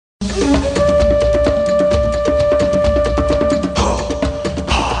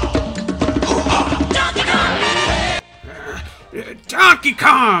Donkey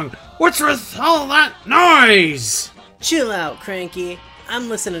Kong! What's with all that noise? Chill out, Cranky. I'm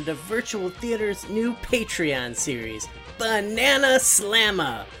listening to Virtual Theater's new Patreon series, Banana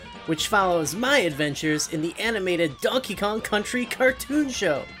Slamma, which follows my adventures in the animated Donkey Kong Country cartoon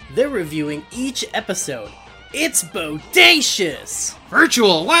show. They're reviewing each episode. It's bodacious!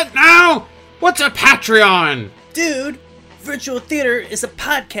 Virtual what now? What's a Patreon? Dude, Virtual Theater is a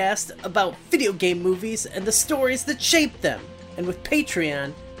podcast about video game movies and the stories that shape them. And with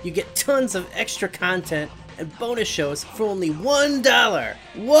Patreon, you get tons of extra content and bonus shows for only $1.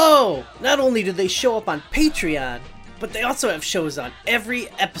 Whoa! Not only do they show up on Patreon, but they also have shows on every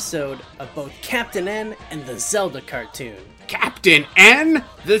episode of both Captain N and the Zelda cartoon. Captain N?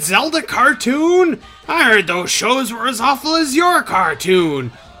 The Zelda cartoon? I heard those shows were as awful as your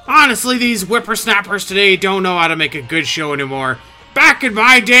cartoon. Honestly, these whippersnappers today don't know how to make a good show anymore. Back in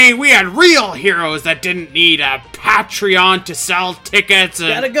my day, we had real heroes that didn't need a Patreon to sell tickets and...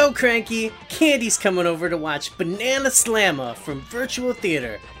 Gotta go, Cranky. Candy's coming over to watch Banana Slamma from Virtual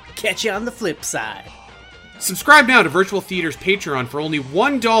Theater. Catch you on the flip side. Subscribe now to Virtual Theater's Patreon for only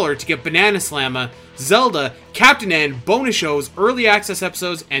 $1 to get Banana Slamma, Zelda, Captain N, bonus shows, early access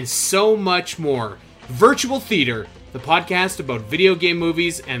episodes, and so much more. Virtual Theater, the podcast about video game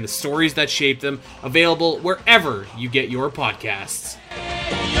movies and the stories that shape them, available wherever you get your podcasts.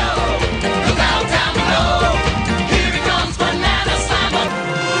 Hey, yo, look out down below. Here it comes, Banana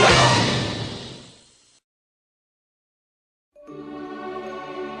Slamma.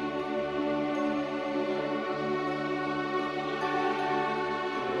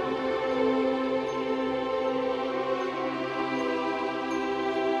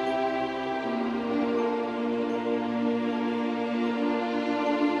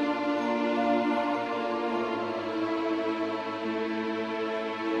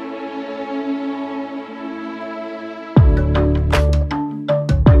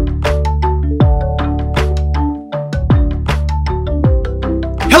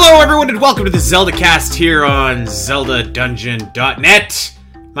 Hello everyone and welcome to the Zelda cast here on ZeldaDungeon.net.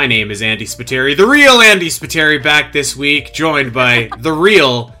 My name is Andy Spiteri, the real Andy Spiteri, back this week, joined by the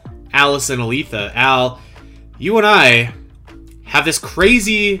real Allison Aletha. Al, you and I have this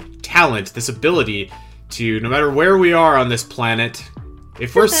crazy talent, this ability to, no matter where we are on this planet,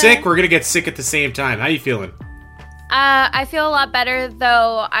 if we're sick, we're gonna get sick at the same time. How you feeling? I feel a lot better,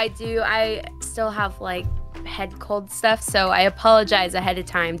 though I still have, head cold stuff, so I apologize ahead of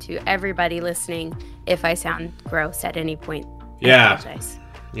time to everybody listening if I sound gross at any point. Yeah. I apologize.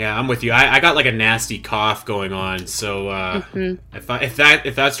 Yeah, I'm with you. I got a nasty cough going on, so if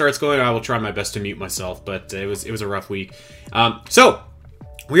that starts going, I will try my best to mute myself. But it was a rough week. So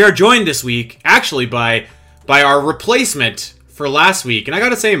we are joined this week actually by our replacement for last week, and I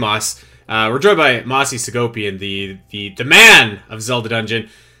gotta say, Moss, we're joined by Mossy Segopian, the man of Zelda Dungeon.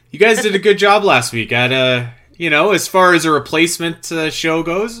 You guys did a good job last week at as far as a replacement show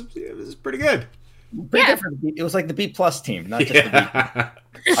goes, it was pretty good. Pretty good for it was like the B+ team, not just the B.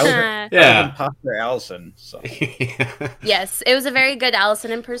 I was imposter Allison. So. Yes, it was a very good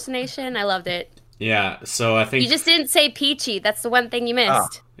Allison impersonation. I loved it. Yeah, so I think... You just didn't say Peachy. That's the one thing you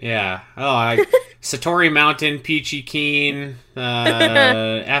missed. Oh. Yeah. Satori Mountain, Peachy Keen,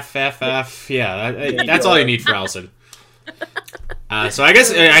 FFF. Yeah, that's all you need for Allison. So I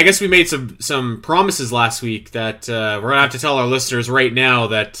guess we made some promises last week that we're gonna have to tell our listeners right now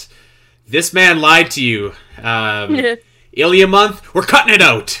that this man lied to you. Ilya month, we're cutting it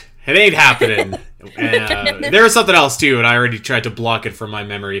out. It ain't happening. There was something else too, and I already tried to block it from my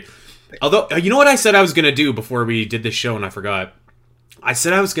memory. Although, you know what I said I was gonna do before we did this show, and I forgot. I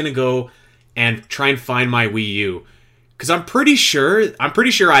said I was gonna go and try and find my Wii U. Because I'm pretty sure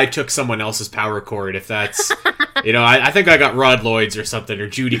I took someone else's power cord. If that's, I think I got Rod Lloyd's or something, or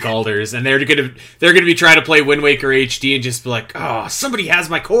Judy Calder's, and they're gonna be trying to play Wind Waker HD and just be like, oh, somebody has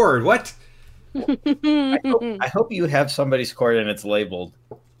my cord. What? I hope you have somebody's cord and it's labeled,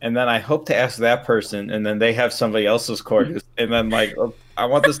 and then I hope to ask that person, and then they have somebody else's cord, and then I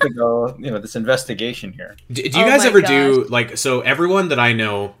want this to go, this investigation here. Do you guys ever do so? Everyone that I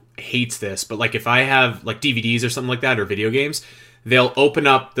know hates this, but if I have DVDs or something like that or video games, they'll open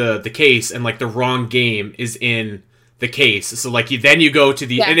up the case and the wrong game is in the case. So then you go to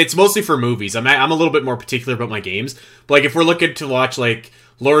the and it's mostly for movies. I'm a little bit more particular about my games, but if we're looking to watch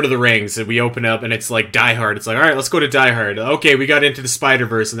Lord of the Rings and we open up and it's Die Hard, it's all right, let's go to Die Hard. Okay, we got into the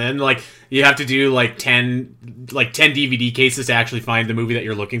Spider-Verse, and then you have to do 10 DVD cases to actually find the movie that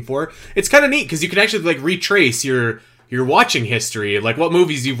you're looking for. It's kind of neat because you can actually retrace your your watching history, like what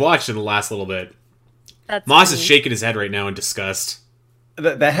movies you've watched in the last little bit. That's Moss funny. is shaking his head right now in disgust.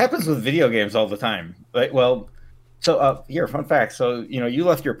 That happens with video games all the time. Like, well, so here, fun fact. So, you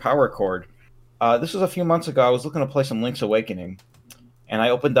left your power cord. This was a few months ago. I was looking to play some Link's Awakening, and I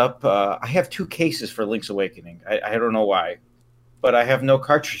opened up. I have 2 cases for Link's Awakening. I don't know why, but I have no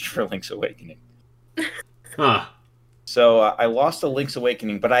cartridge for Link's Awakening. Huh. So I lost a Link's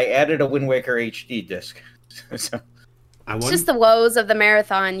Awakening, but I added a Wind Waker HD disc. So, It's just the woes of the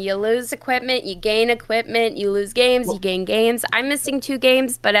marathon. You lose equipment, you gain equipment, you lose games, you gain games. I'm missing 2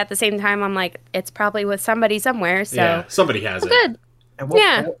 games, but at the same time, I'm like, it's probably with somebody somewhere. So yeah, somebody has it. good. At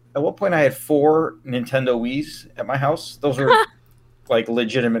what point I had 4 Nintendo Wiis at my house. Those were like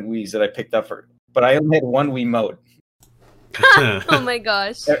legitimate Wiis that I picked up but I only had 1 Wiimote. Oh my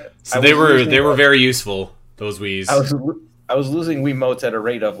gosh. So they were very useful, those Wiis. I was losing Wiimotes at a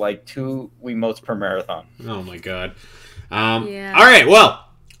rate of like 2 Wiimotes per marathon. Oh my god. Yeah. All right, well,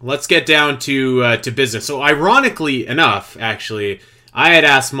 let's get down to business. So, ironically enough, actually, I had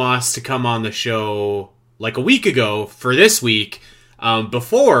asked Moss to come on the show like a week ago for this week.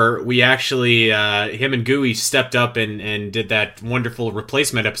 Before we actually, him and Gooey stepped up and did that wonderful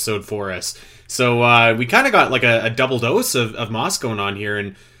replacement episode for us. So we kind of got like a double dose of Moss going on here,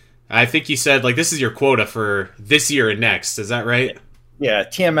 and I think you said like this is your quota for this year and next. Is that right? Yeah,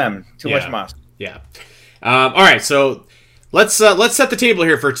 TMM, too much Moss. Yeah. All right, so let's set the table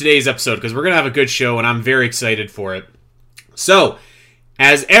here for today's episode because we're gonna have a good show, and I'm very excited for it. So,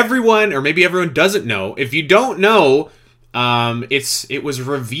 as everyone, or maybe everyone doesn't know, if you don't know, it was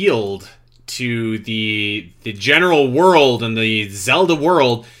revealed to the general world and the Zelda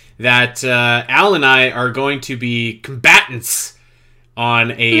world that Al and I are going to be combatants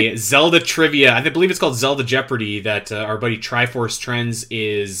on a Zelda trivia. I believe it's called Zelda Jeopardy that our buddy Triforce Trends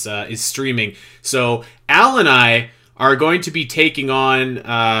is streaming. So Al and I are going to be taking on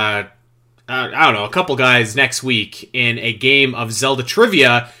I don't know, a couple guys next week in a game of Zelda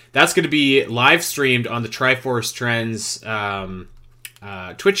trivia. That's going to be live streamed on the Triforce Trends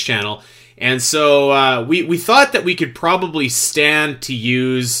Twitch channel. And so we thought that we could probably stand to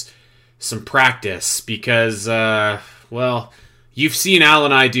use some practice because, well, you've seen Al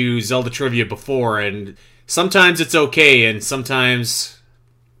and I do Zelda trivia before, and sometimes it's okay, and sometimes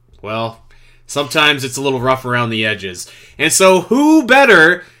it's a little rough around the edges. And so who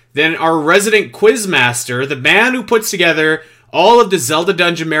better than our resident quizmaster, the man who puts together all of the Zelda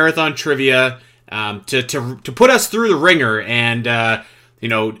Dungeon Marathon trivia to put us through the ringer and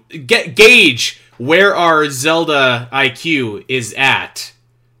gauge where our Zelda IQ is at.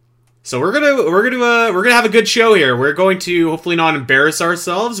 So we're gonna have a good show here. We're going to hopefully not embarrass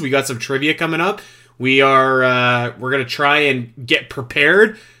ourselves. We got some trivia coming up. We're gonna try and get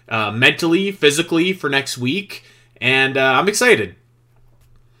prepared mentally, physically for next week, and I'm excited.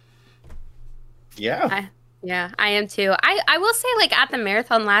 Yeah. I am too. I will say, like, at the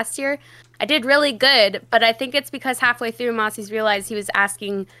marathon last year, I did really good, but I think it's because halfway through, Mossy's realized he was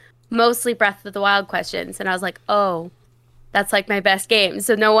asking mostly Breath of the Wild questions, and I was like, oh, that's like my best game,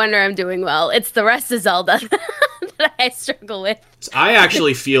 so no wonder I'm doing well. It's the rest of Zelda that I struggle with. I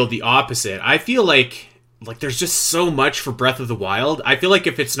actually feel the opposite. I feel like there's just so much for Breath of the Wild. I feel like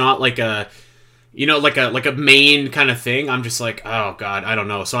if it's not like a main kind of thing, I'm just like, oh god, I don't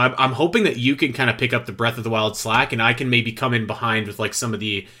know. So I'm hoping that you can kind of pick up the Breath of the Wild slack, and I can maybe come in behind with like some of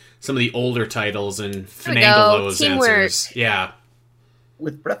the older titles and finagle those Teamwork. answers. Yeah.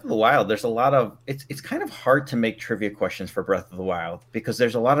 With Breath of the Wild, there's a lot of it's kind of hard to make trivia questions for Breath of the Wild because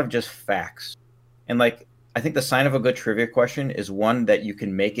there's a lot of just facts. And like I think the sign of a good trivia question is one that you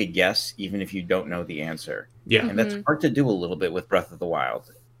can make a guess even if you don't know the answer. Yeah. And that's hard to do a little bit with Breath of the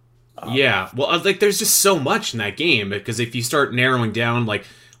Wild. Yeah, well, like there's just so much in that game because if you start narrowing down like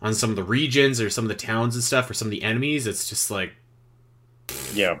on some of the regions or some of the towns and stuff or some of the enemies, it's just like,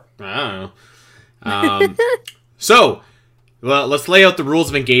 yeah, I don't know. So, well, let's lay out the rules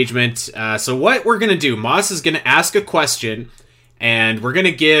of engagement. So what we're gonna do, Moss is gonna ask a question, and we're gonna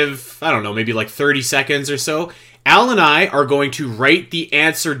give, I don't know, maybe like 30 seconds or so. Al and I are going to write the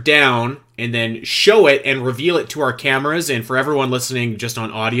answer down and then show it and reveal it to our cameras. And for everyone listening just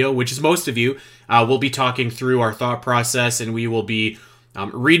on audio, which is most of you, we'll be talking through our thought process, and we will be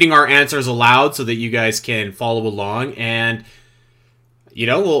reading our answers aloud so that you guys can follow along. And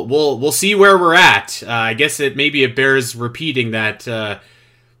we'll see where we're at. I guess maybe it bears repeating that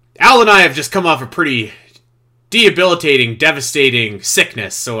Al and I have just come off a pretty debilitating, devastating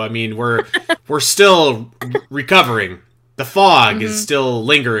sickness. So I mean, we're still recovering. The fog is still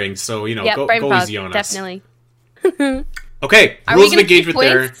lingering, so go easy on us. Definitely. Okay, Are rules we of gonna keep engagement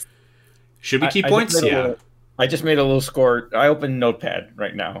there. points? Should we keep points? Yeah. I just made a little score. I opened Notepad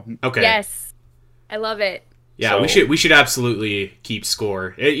right now. Okay. Yes. I love it. Yeah, So- we should absolutely keep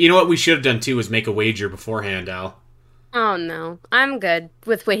score. You know what we should have done too is make a wager beforehand, Al. Oh no, I'm good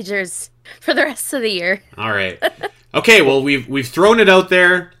with wagers for the rest of the year. All right. Okay, well we've thrown it out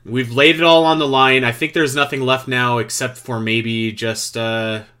there. We've laid it all on the line. I think there's nothing left now except for maybe just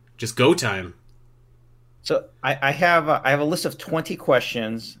go time. So I have a list of 20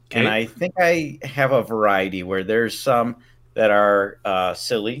 questions, and Okay. I think I have a variety where there's some that are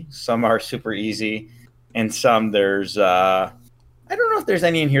silly, some are super easy, and some there's I don't know if there's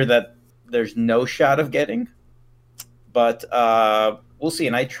any in here that there's no shot of getting, but we'll see.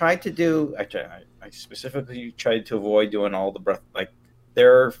 And I tried to do. Actually, I specifically tried to avoid doing all the breath. Like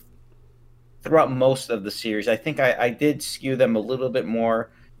there, throughout most of the series, I think I did skew them a little bit more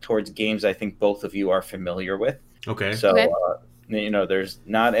towards games I think both of you are familiar with. Okay. So, Okay. There's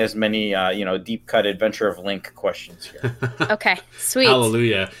not as many, deep cut Adventure of Link questions here. Okay, sweet.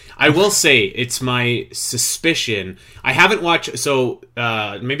 Hallelujah. I will say it's my suspicion. I haven't watched, so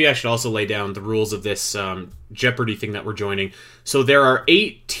maybe I should also lay down the rules of this Jeopardy thing that we're joining. So there are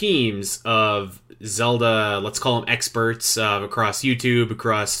 8 teams of Zelda, let's call them experts, across YouTube,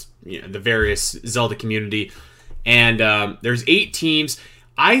 across the various Zelda community. And there's 8 teams.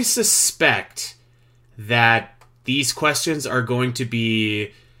 I suspect that these questions are going to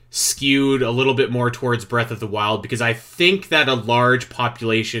be skewed a little bit more towards Breath of the Wild because I think that a large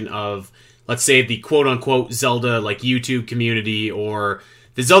population of, let's say, the quote-unquote Zelda like YouTube community or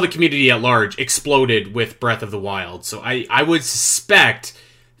the Zelda community at large exploded with Breath of the Wild. So I would suspect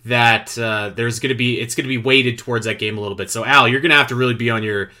that it's going to be weighted towards that game a little bit. So Al, you're going to have to really be on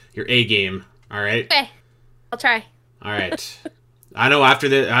your A game. All right. Okay, I'll try. All right. I know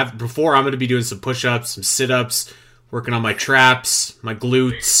before I'm going to be doing some push-ups, some sit-ups, working on my traps, my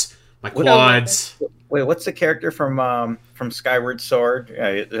glutes, my quads. Wait, what's the character from Skyward Sword?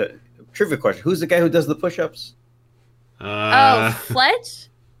 Trivia question: who's the guy who does the push-ups? Fledge?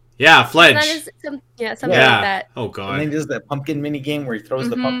 Yeah, Fledge. That is something yeah. like that. Oh And God. then there's that pumpkin mini game where he throws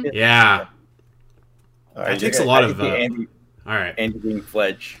the pumpkin. Yeah. All That takes a lot of. Andy All right. being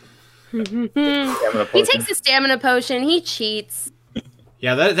Fledge. He Stamina potion. takes a stamina potion. He cheats.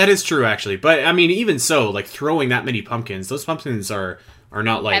 Yeah, that is true actually. But I mean, even so, like throwing that many pumpkins, those pumpkins are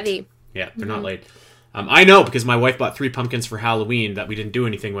not light. Heavy. Yeah, they're not light. I know because my wife bought 3 pumpkins for Halloween that we didn't do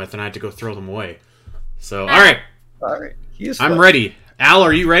anything with, and I had to go throw them away. So, all right, All right, I'm ready. Al,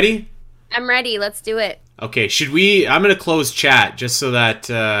 are you ready? I'm ready. Let's do it. Okay, should we? I'm gonna close chat just so that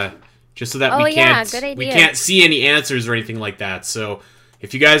Oh, we yeah, can't good idea. we can't see any answers or anything like that. So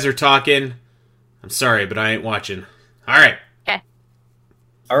if you guys are talking, I'm sorry, but I ain't watching. All right. Okay.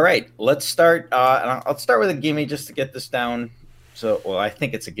 All right, let's start. And I'll start with a gimme just to get this down. So, well, I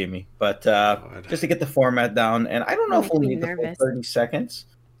think it's a gimme, but just to get the format down. And I don't know if we'll Makes me need the full nervous. 30 seconds,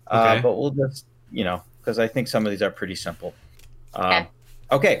 Okay. but we'll just, because I think some of these are pretty simple. Okay.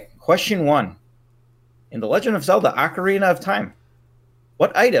 Okay, question 1. In The Legend of Zelda Ocarina of Time,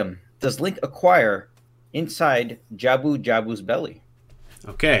 what item does Link acquire inside Jabu Jabu's belly?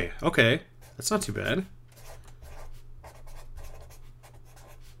 Okay. That's not too bad.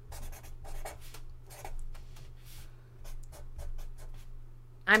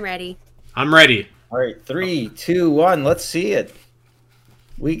 I'm ready. I'm ready. All right, 3, 2, 1. Let's see it.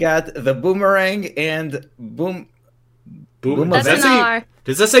 We got the boomerang and Boom. Boomerang. That's Does an that R. say,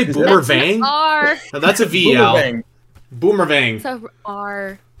 does that say Is that- boomerang? R. No, that's a V, Al. boomerang. Boomerang. It's a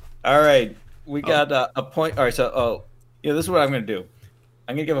R. All right, we got a point. All right, so this is what I'm going to do.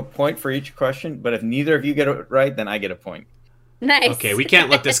 I'm going to give a point for each question, but if neither of you get it right, then I get a point. Nice. Okay, we can't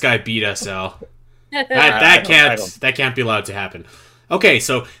let this guy beat us, Al. I That don't- that can't be allowed to happen. Okay,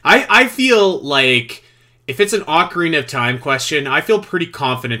 so I feel like if it's an Ocarina of Time question, I feel pretty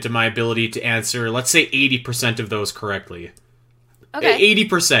confident in my ability to answer, let's say 80% of those correctly. Okay.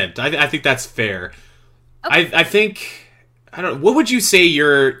 80%. I think that's fair. I think I don't know, what would you say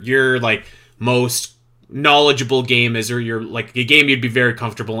your like most knowledgeable game is, or your like a game you'd be very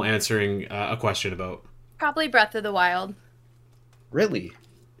comfortable answering a question about? Probably Breath of the Wild. Really?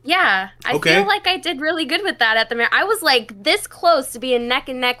 Yeah, I Okay. feel like I did really good with that at the I was like this close to being neck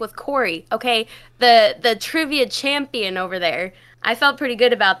and neck with Corey. Okay, the trivia champion over there. I felt pretty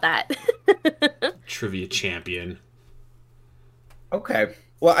good about that. Trivia champion. Okay.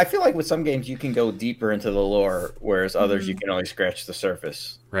 Well, I feel like with some games you can go deeper into the lore, whereas others you can only scratch the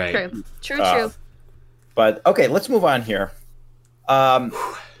surface. Right. True. But okay, let's move on here.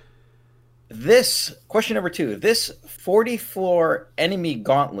 This question number 2. This 40-floor enemy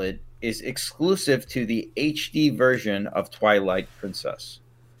gauntlet is exclusive to the HD version of Twilight Princess.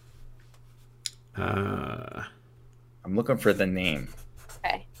 I'm looking for the name.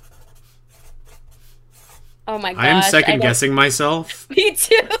 Okay. Oh my gosh. I am second guessing myself. Me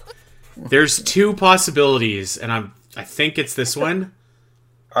too. There's two possibilities, and I think it's this one.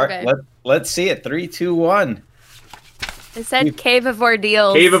 All right, Okay. let's see it. 3, 2, 1. It said Cave of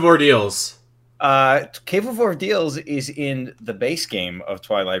Ordeals. Cave of Ordeals. Cave of Ordeals is in the base game of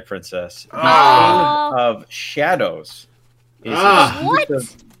Twilight Princess. Oh. Cave of Shadows is What?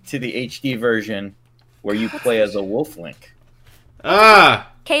 exclusive to the HD version where you play as a wolf link.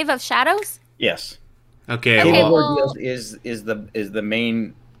 Cave of Shadows? Yes. Okay. Cave of Well, Ordeals is the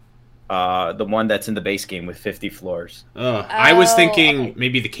main the one that's in the base game with 50 floors. I was thinking okay.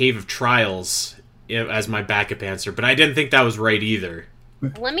 maybe the Cave of Trials as my backup answer, but I didn't think that was right either.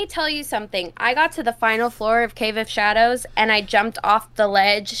 Let me tell you something. I got to the final floor of Cave of Shadows, and I jumped off the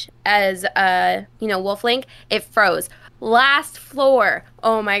ledge as, Wolf Link. It froze. Last floor.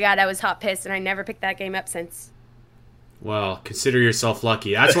 Oh my god, I was hot pissed, and I never picked that game up since. Well, consider yourself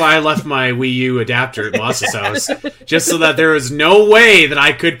lucky. That's why I left my Wii U adapter at Moss's house, just so that there was no way that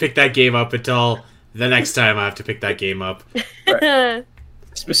I could pick that game up until the next time I have to pick that game up. Right.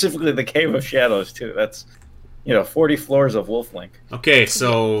 Specifically the Cave of Shadows, too. That's, 40 floors of Wolf Link. Okay,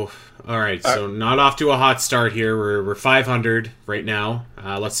 so all right, so not off to a hot start here. We're 500 right now.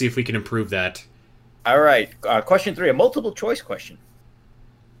 Let's see if we can improve that. All right. Question 3, a multiple choice question.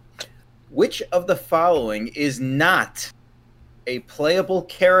 Which of the following is not a playable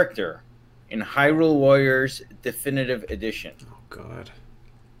character in Hyrule Warriors Definitive Edition? Oh God.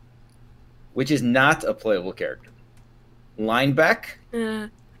 Which is not a playable character? Linebeck, Uh,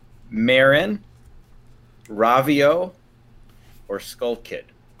 Marin, Ravio, or Skull Kid?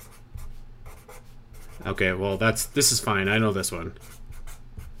 Okay, well this is fine. I know this one.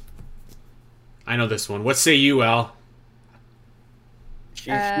 What say you, Al?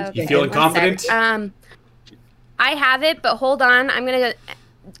 You feeling confident? I have it, but hold on. I'm going to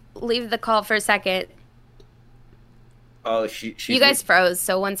leave the call for a second. Oh, she's You guys froze,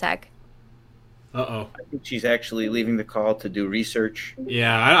 so one sec. Uh-oh. I think she's actually leaving the call to do research.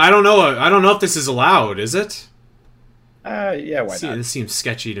 Yeah, I don't know. I don't know if this is allowed. Is it? Yeah, why not? This seems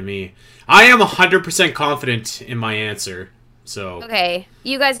sketchy to me. I am 100% confident in my answer. So Okay,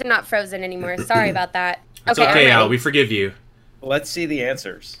 you guys are not frozen anymore. Sorry about that. it's I'm okay, Al. ready. We forgive you. Let's see the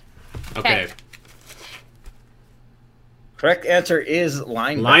answers. Okay. Correct answer is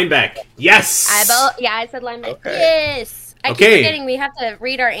Linebeck. Linebeck. Yes. I said linebacker. Okay. Yes. I keep Okay. forgetting we have to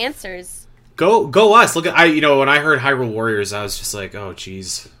read our answers. Go us. Look at when I heard Hyrule Warriors, I was just like, oh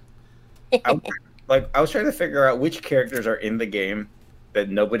jeez. I was trying to figure out which characters are in the game that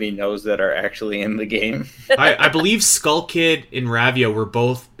nobody knows that are actually in the game. I believe Skull Kid and Ravio were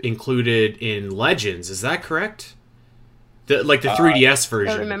both included in Legends. Is that correct? The 3DS I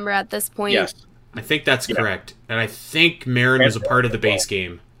version. don't remember at this point. Yes. I think that's correct. And I think Marin was a part of the base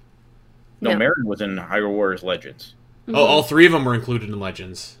game. No, No. Marin was in Hyrule Warriors Legends. Oh, all three of them were included in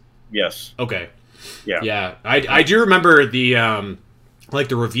Legends. Yes. Okay. Yeah. Yeah. I do remember the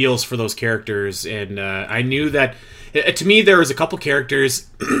the reveals for those characters, and I knew that to me there was a couple characters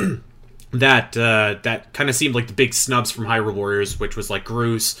that kind of seemed like the big snubs from Hyrule Warriors, which was like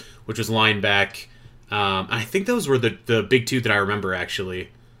Groose, which was Lineback. I think those were the big two that I remember actually.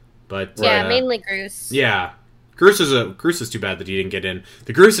 But Yeah, mainly Groose. yeah, Groose was too bad that he didn't get in.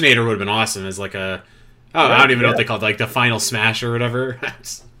 The Groosinator would have been awesome as like a I don't even know what they called it, like the final smash or whatever.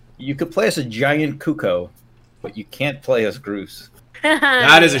 You could play as a giant Kuko, but you can't play as Groose.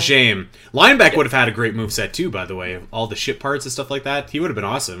 That is a shame. Lineback would have had a great moveset too, by the way. All the ship parts and stuff like that. He would have been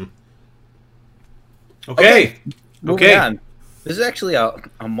awesome. Okay. Moving on. This is actually a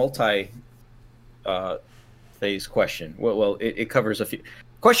multi phase question. Well, it covers a few.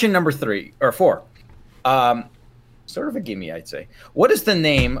 Question number 4. Sort of a gimme, I'd say. What is the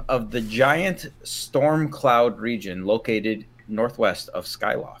name of the giant storm cloud region located northwest of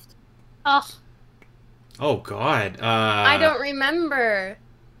Skyloft? Oh God. I don't remember.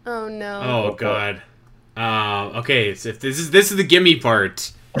 Oh no. Oh God. Okay. So if this is the gimme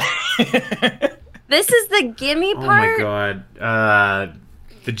part. This is the gimme Oh part? my God.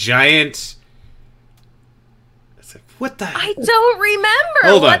 The giant. It's like, what the? I don't remember.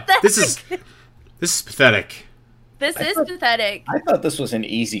 Hold on. What the This heck? is pathetic. This is pathetic. I thought this was an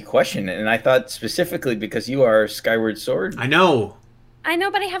easy question, and I thought specifically because you are Skyward Sword, I know. I know,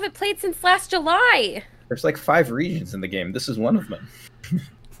 but I haven't played since last July. there's like 5 regions in the game. This is one of them.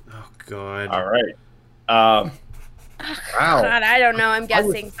 Oh God. All right. Wow. God, I don't know. I'm I'm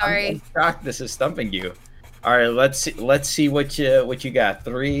guessing. Sorry. shocked this is stumping you. All right, let's see what you got.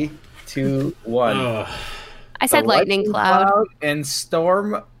 3, 2, 1. Ugh. I said lightning cloud. and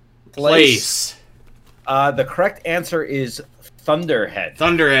storm Place. The correct answer is Thunderhead.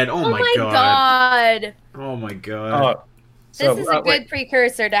 Thunderhead. Oh, Oh my god. god. Oh my god. This is a good wait,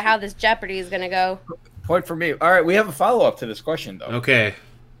 precursor to how this Jeopardy is gonna go. point for me. All right, we have a follow-up to this question, though. Okay.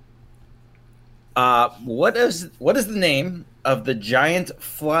 What is the name of the giant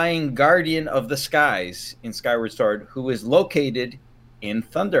flying guardian of the skies in Skyward Sword who is located in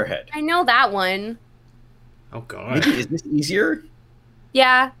Thunderhead? I know that one. Oh god. Maybe, is this easier?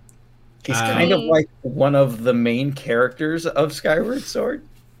 Yeah. He's kind of like one of the main characters of Skyward Sword.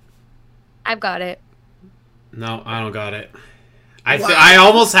 I've got it. No, I don't got it. I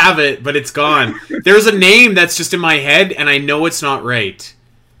almost have it, but it's gone. There's a name that's just in my head, and I know it's not right.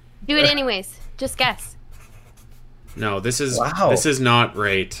 Do it anyways. Just guess. No, this is not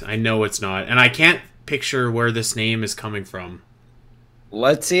right. I know it's not, and I can't picture where this name is coming from.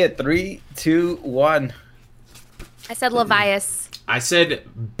 Let's see it. 3, 2, 1. I said Levias. I said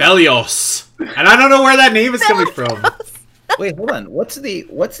Belios, and I don't know where that name is coming from. Wait, hold on. What's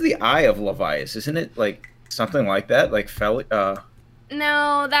the eye of Levias? Isn't it like something like that? Like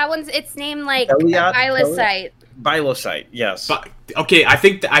No, that one's it's named like Beliot? Bilocite. Bilocite, yes. But, okay, I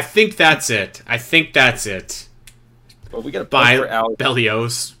think that's it. I think that's it. Well, we got a point for Alex.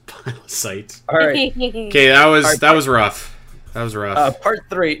 Belios. Bilocite. All right. Okay, that was rough. That was rough. Part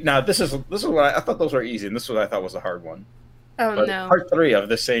 3. Now, this is what I thought those were easy, and this is what I thought was a hard one. Oh But no. Part 3 of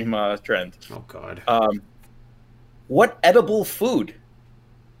the same trend. Oh god. What edible food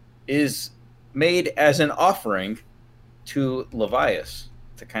is made as an offering to Levias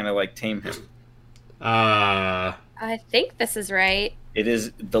to kind of like tame him? I think this is right. It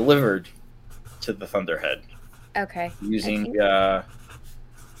is delivered to the Thunderhead Okay. using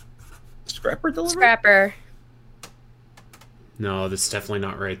Scrapper delivery? Scrapper. No, that's definitely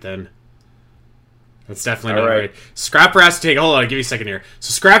not right then. That's definitely All not right. Scrapper has to take it. Hold on, give me a second here.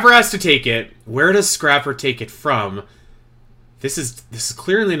 So Scrapper has to take it. Where does Scrapper take it from? This is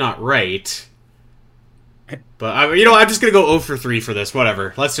clearly not right. But I'm just gonna go 0 for 3 for this.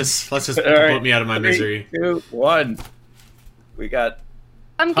 Whatever. Let's just put me out of my misery. 3, 2, 1. We got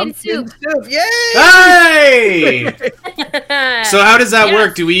Pumpkin soup. Yay! Hey! So how does that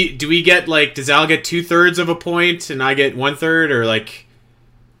work? Do we get like? Does Al get 2/3 of a point and I get 1/3, or like?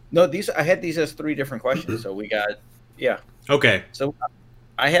 No, I had these as 3 different questions, so we got Okay. So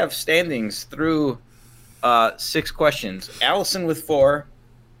I have standings through 6 questions. Allison with 4,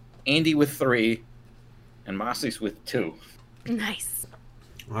 Andy with 3, and Mossie's with 2. Nice.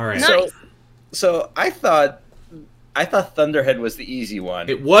 All right. Nice. So I thought Thunderhead was the easy one.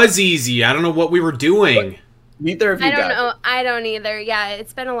 It was easy. I don't know what we were doing. Neither of you I don't got know. it. I don't either. Yeah,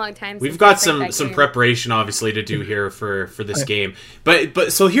 it's been a long time. We've since got I played some that game. preparation obviously to do here for this game.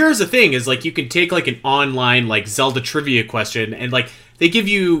 But so here's the thing is like you can take like an online like Zelda trivia question and like they give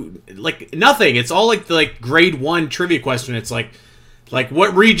you like nothing. It's all like the like grade 1 trivia question. It's like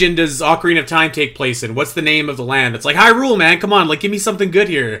what region does Ocarina of Time take place in? What's the name of the land? It's like Hyrule, man. Come on, like give me something good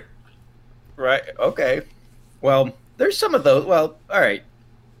here. Right. Okay. Well, there's some of those. Well, all right.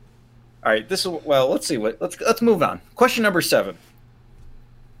 All right. Let's see let's move on. Question number 7.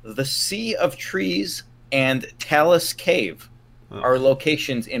 The Sea of Trees and Talus Cave are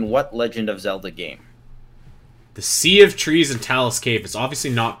locations in what Legend of Zelda game? The Sea of Trees and Talus Cave. It's obviously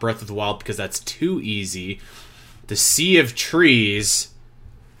not Breath of the Wild because that's too easy. The Sea of Trees.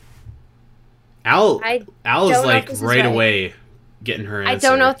 Al is like right away getting her answer. I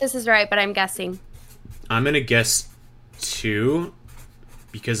don't know if this is right, but I'm guessing. I'm gonna guess 2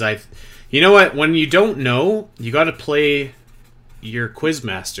 because you know what? When you don't know, you got to play your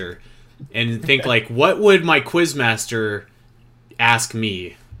quizmaster and think like, what would my quizmaster ask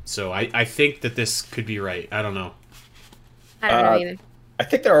me? So I think that this could be right. I don't know. I don't know either. I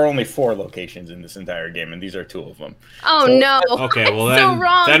think there are only 4 locations in this entire game, and these are 2 of them. Oh no! Okay, well I'm so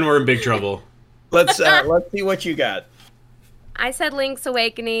wrong. then we're in big trouble. Let's see what you got. I said Link's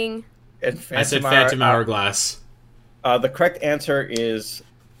Awakening. And I said Phantom Hourglass. The correct answer is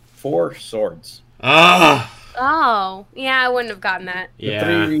 4 swords. Ah. Oh, yeah, I wouldn't have gotten that. The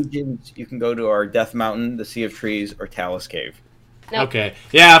Yeah. 3 regions you can go to are Death Mountain, the Sea of Trees, or Talus Cave. Nope. Okay.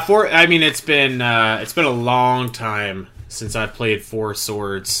 Yeah. I mean, it's been a long time since I've played 4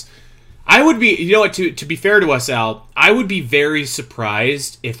 swords. I would be, you know what? To be fair to us, Al, I would be very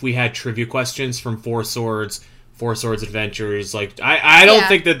surprised if we had trivia questions from 4 Swords Adventures. Like, I don't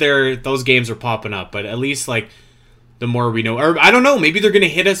think that those games are popping up, but at least like the more we know, or I don't know, maybe they're gonna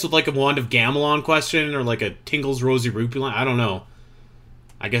hit us with like a Wand of Gamelon question or like a Tingle's Rosy Rupee line. I don't know.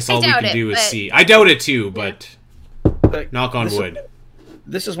 I guess all we can do is see. I doubt it too, but knock on wood.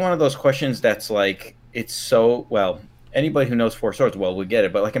 This is one of those questions that's like, it's so, well, anybody who knows Four Swords well would get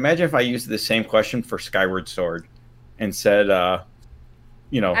it. But like, imagine if I used the same question for Skyward Sword and said, I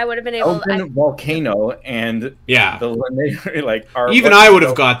would have been able. volcano and Yeah. Even I would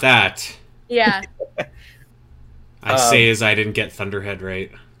have got that. Yeah. I say as I didn't get Thunderhead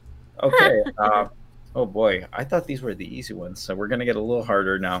right. Okay. Oh boy, I thought these were the easy ones, so we're gonna get a little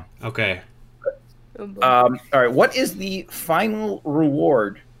harder now. Okay. All right. What is the final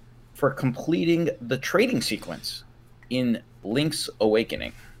reward for completing the trading sequence in Link's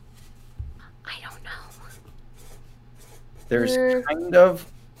Awakening? I don't know. There's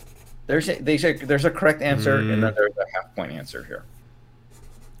there's a correct answer and then there's a half-point answer here.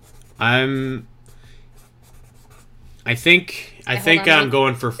 I think I'm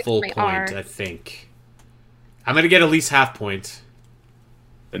going for full point. I think I'm gonna get at least half point.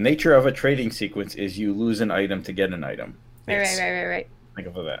 The nature of a trading sequence is you lose an item to get an item. Yes. Right. Think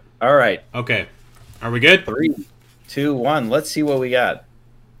of that. All right. Okay. Are we good? 3, 2, 1. Let's see what we got.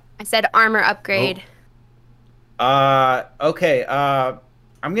 I said armor upgrade. Okay.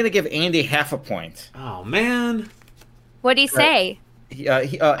 I'm gonna give Andy half a point. Oh man. What'd he say?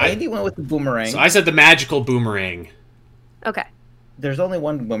 Andy went with the boomerang. So I said the magical boomerang. Okay. There's only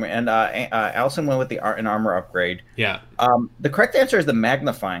one boomerang, and Allison went with an armor upgrade. Yeah. The correct answer is the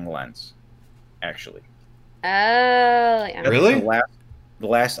magnifying lens, actually. Oh, yeah. Really? The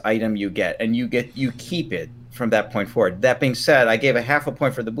last item you get, and you keep it from that point forward. That being said, I gave a half a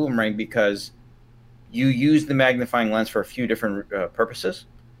point for the boomerang because you use the magnifying lens for a few different purposes,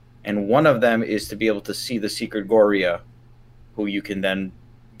 and one of them is to be able to see the secret Goria, who you can then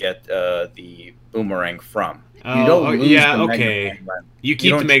get the boomerang from. You don't lose the magnifying lens. You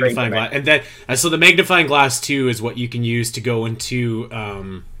keep the magnifying glass, and then so the magnifying glass too is what you can use to go into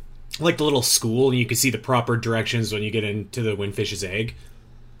like the little school, and you can see the proper directions when you get into the Windfish's egg.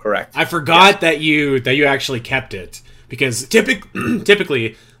 Correct. I forgot that you actually kept it, because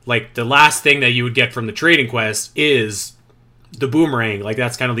typically, like, the last thing that you would get from the trading quest is the boomerang. Like,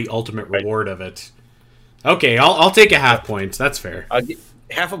 that's kind of the ultimate reward of it. Okay, I'll take a half point. That's fair. I'll get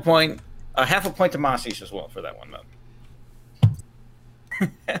half a point. Half a point to Masi's as well for that one, though.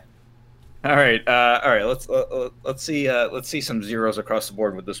 All right. Let's see some zeros across the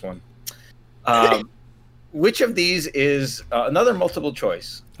board with this one. Which of these is another multiple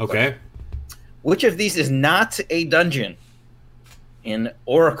choice? Okay. Which of these is not a dungeon in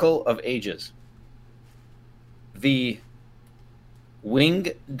Oracle of Ages? The Wing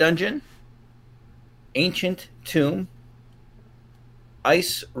Dungeon, Ancient Tomb,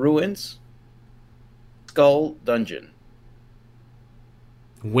 Ice Ruins, Skull Dungeon.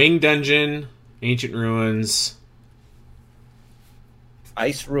 Wing Dungeon, Ancient Ruins,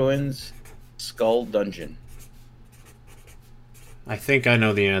 Ice Ruins, Skull Dungeon. I think I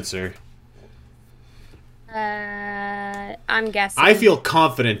know the answer. I'm guessing. I feel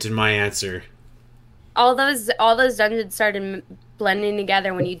confident in my answer. all those dungeons started blending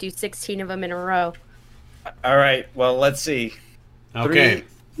together when you do 16 of them in a row. All right. Well, let's see. Okay.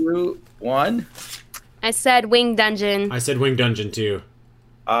 3, 2, 1. I said Wing Dungeon. I said Wing Dungeon too.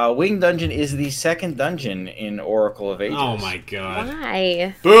 Wing Dungeon is the second dungeon in Oracle of Ages. Oh my god.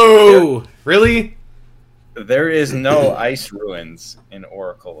 Why? Boo! Really? There is no Ice Ruins in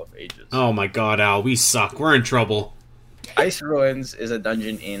Oracle of Ages. Oh my god, Al, we suck. We're in trouble. Ice Ruins is a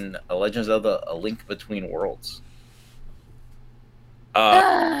dungeon in Legend of Zelda: A Link Between Worlds.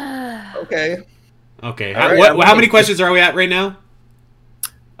 Okay. Okay. All right, How many questions are we at right now?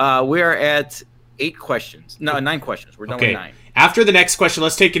 We are at 8 questions. No, 9 questions. We're done with 9. After the next question,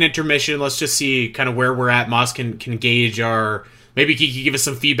 let's take an intermission. Let's just see kind of where we're at. Moss can gauge our... Maybe he can give us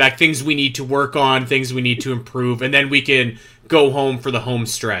some feedback, things we need to work on, things we need to improve, and then we can go home for the home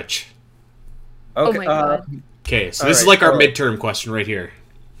stretch. Okay. Oh my god. Okay, so this is like our midterm question right here.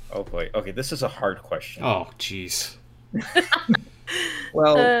 Oh boy. Okay, this is a hard question. Oh, jeez.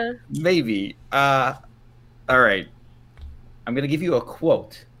 Well, maybe. All right. I'm going to give you a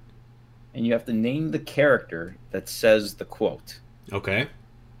quote, and you have to name the character that says the quote. Okay.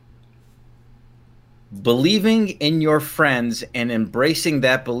 Believing in your friends and embracing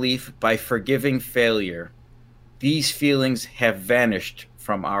that belief by forgiving failure, these feelings have vanished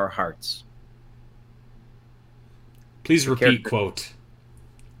from our hearts. Please repeat quote.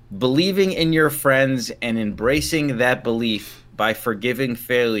 Believing in your friends and embracing that belief by forgiving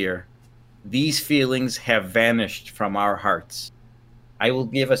failure, these feelings have vanished from our hearts. I will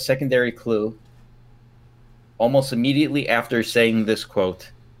give a secondary clue. Almost immediately after saying this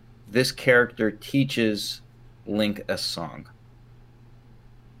quote, this character teaches Link a song.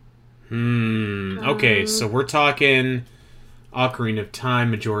 Okay, so we're talking Ocarina of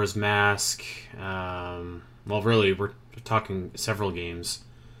Time, Majora's Mask. Well, really, we're talking several games.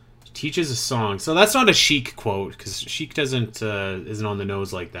 Teaches a song. So that's not a Sheik quote, because Sheik isn't on the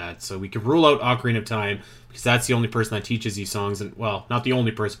nose like that. So we could rule out Ocarina of Time, because that's the only person that teaches you songs. And, well, not the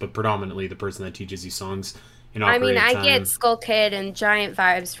only person, but predominantly the person that teaches you songs in Ocarina of Time. I get Skull Kid and Giant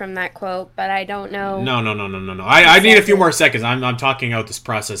vibes from that quote, but I don't know. No. I need a few more seconds. I'm talking out this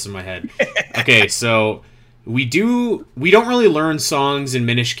process in my head. Okay, so we don't really learn songs in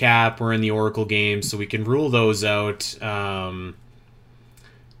Minish Cap or in the Oracle games, so we can rule those out.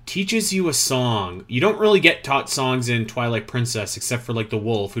 Teaches you a song. You don't really get taught songs in Twilight Princess, except for like the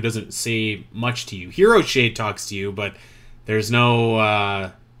wolf, who doesn't say much to you. Hero Shade talks to you, but there's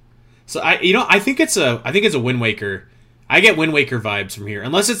no. So I think it's a Wind Waker. I get Wind Waker vibes from here,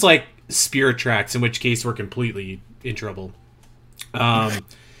 unless it's like Spirit Tracks, in which case we're completely in trouble.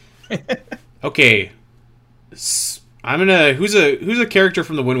 Okay, I'm gonna. Who's a character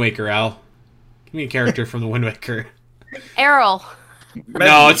from the Wind Waker? Al, give me a character from the Wind Waker. Errol.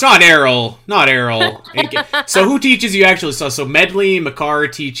 No, it's not Errol. Not Errol. So who teaches you actually? So Medley and Makar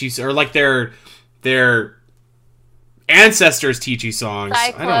teach you, or like their ancestors teach you songs.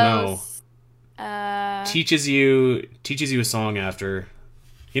 Cyclos, I don't know. Teaches you a song after.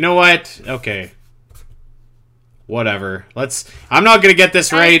 You know what? Okay. Whatever. I'm not gonna get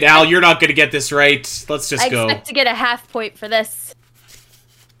this right, Al. You're not gonna get this right. Let's just go. I expect to get a half point for this.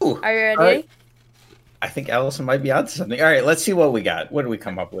 Ooh, are you ready? Right. I think Allison might be onto something. All right, let's see what we got. What do we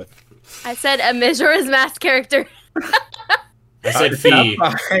come up with? I said a Majora's Mask character. I said Fee.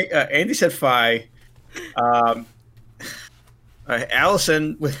 Andy said Fi.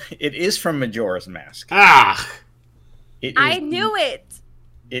 Allison, it is from Majora's Mask. Ah! I knew it.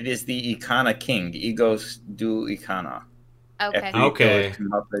 It is the Ikana King, Egos du Ikana. Okay. Okay.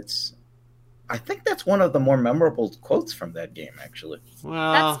 I think that's one of the more memorable quotes from that game, actually.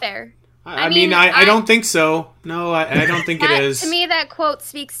 Well, that's fair. I mean, I don't think so. No, I don't think it is. To me, that quote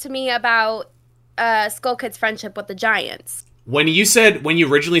speaks to me about Skull Kid's friendship with the giants. When you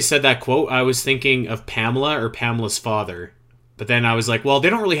originally said that quote, I was thinking of Pamela or Pamela's father. But then I was like, well, they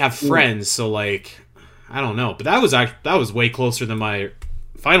don't really have friends, so like, I don't know. But that was way closer than my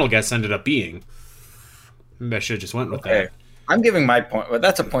final guess ended up being. Maybe I should have just went with that. I'm giving my point. Well,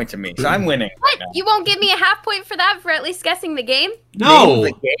 that's a point to me, so I'm winning. What? Right, you won't give me a half point for that, for at least guessing the game? No.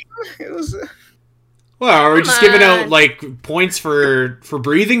 The game? It was. Well, are we just giving out like points for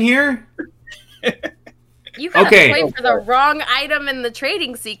breathing here? You got a point for the wrong item in the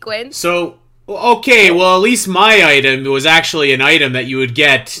trading sequence. So, okay, well, at least my item was actually an item that you would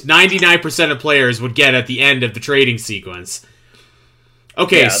get. 99% of players would get at the end of the trading sequence.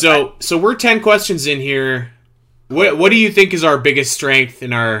 Okay, so we're 10 questions in here. What do you think is our biggest strength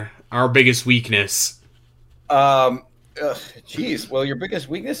and our biggest weakness? Geez. Well, your biggest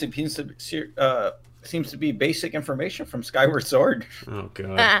weakness seems to be basic information from Skyward Sword. Oh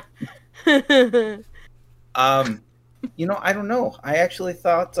god. I don't know. I actually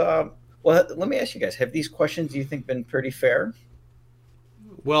thought. Well, let me ask you guys: have these questions, do you think, been pretty fair?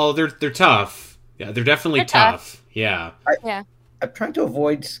 Well, they're tough. Yeah, they're definitely tough. Yeah. I'm trying to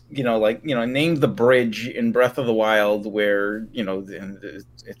avoid, name the bridge in Breath of the Wild where,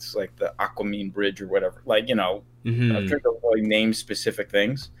 it's like the Aquamine Bridge or whatever. Like, I'm trying to avoid name specific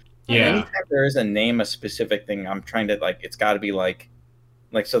things. Yeah. Anytime there is a name a specific thing, I'm trying to, it's got to be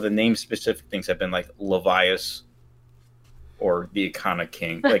so the name specific things have been like Levias or the Ikana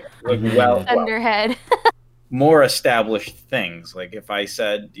King. Thunderhead. More established things. Like if I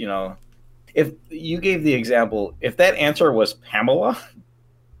said, if you gave the example, if that answer was Pamela,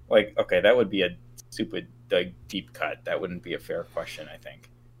 okay, that would be a stupid, deep cut. That wouldn't be a fair question, I think.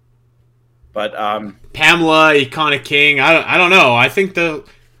 But Pamela, Iconic King, I don't know. I think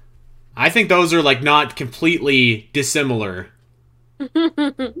those are not completely dissimilar.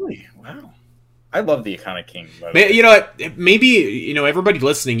 Really? Wow. I love the Iconic King. Maybe everybody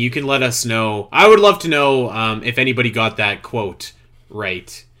listening, you can let us know. I would love to know if anybody got that quote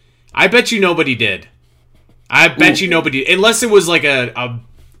right. I bet you nobody did. I bet you nobody, unless it was a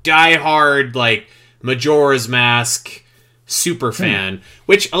diehard Majora's Mask super fan,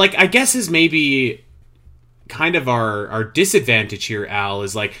 which I guess is maybe kind of our disadvantage here. Al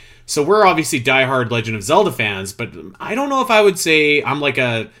is so we're obviously diehard Legend of Zelda fans, but I don't know if I would say I'm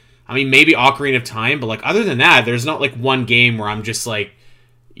maybe Ocarina of Time, but other than that, there's not one game where I'm just I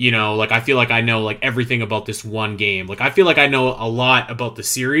feel like I know everything about this one game. I feel like I know a lot about the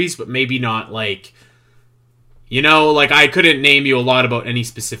series, but maybe not I couldn't name you a lot about any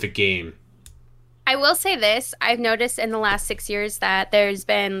specific game. I will say this. I've noticed in the last 6 years that there's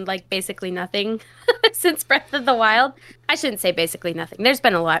been basically nothing since Breath of the Wild. I shouldn't say basically nothing. There's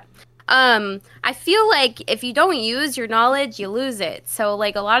been a lot. I feel like if you don't use your knowledge, you lose it. So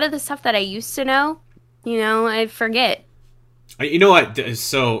like a lot of the stuff that I used to know, I forget. You know what?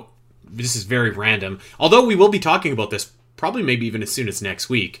 So this is very random. Although we will be talking about this probably maybe even as soon as next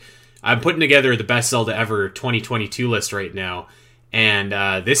week. I'm putting together the best Zelda ever 2022 list right now. And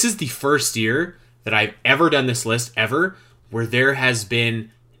this is the first year that I've ever done this list ever where there has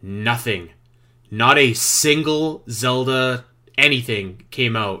been nothing. Not a single Zelda anything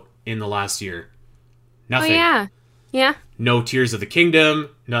came out in the last year. Nothing. Oh, yeah. Yeah. No Tears of the Kingdom.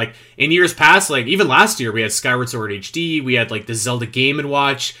 No, like in years past, like even last year, we had Skyward Sword HD. We had like the Zelda Game &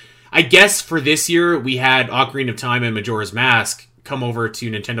 Watch. I guess for this year, we had Ocarina of Time and Majora's Mask come over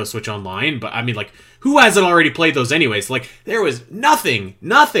to Nintendo Switch Online. But I mean, like, who hasn't already played those anyways? Like, there was nothing.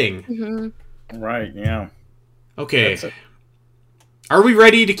 Mm-hmm. Right, yeah. Okay. Are we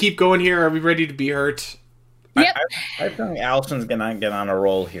ready to keep going here? Are we ready to be hurt? Yep. I think Allison's gonna get on a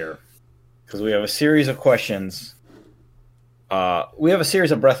roll here because we have a series of questions. We have a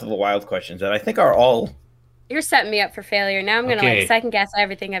series of Breath of the Wild questions that I think are all. You're setting me up for failure. Now I'm going to Okay. like second guess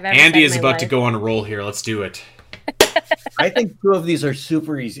everything I've ever said Andy in is my about life. to go on a roll here. Let's do it. I think two of these are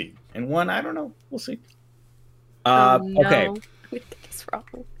super easy, and one I don't know. We'll see. No. Okay, I'm gonna get this wrong.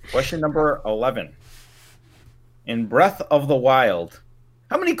 question number 11. In Breath of the Wild,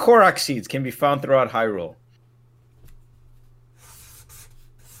 how many Korok seeds can be found throughout Hyrule?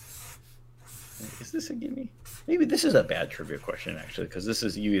 Is this a gimme? Maybe this is a bad trivia question, actually, because this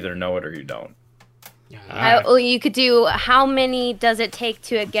is you either know it or you don't. You could do how many does it take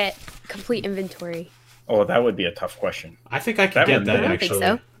to get complete inventory? Oh, that would be a tough question. I think I could That get one- that, I don't think actually.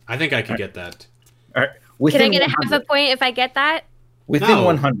 so. I think I could get that. All right. Can I Within get a half 100. a point if I get that? Within No.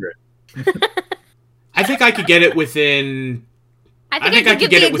 100. I think I could get it within... I think I could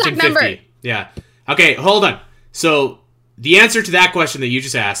get the it within exact 50. number. Yeah. Okay, hold on. So, the answer to that question that you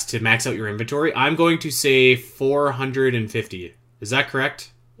just asked to max out your inventory, I'm going to say 450. Is that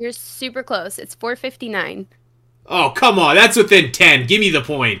correct? You're super close. It's 459. Oh, come on. That's within 10. Give me the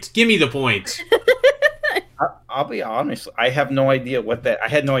point. Give me the point. I'll be honest. I have no idea what that. I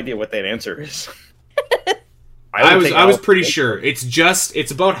had no idea what that answer is. I would take was all- pretty sure.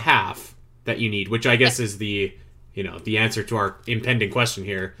 It's about half that you need, which I guess is the answer to our impending question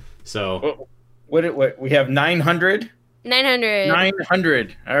here. So, What we have 900. 900.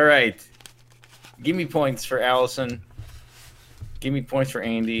 900. All right. Give me points for Allison. Give me points for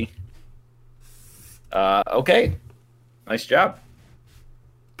Andy. Okay. Nice job.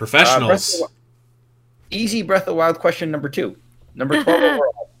 professionals. Easy Breath of the Wild question number 2. Number 12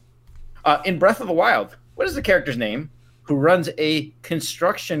 overall. In Breath of the Wild, what is the character's name who runs a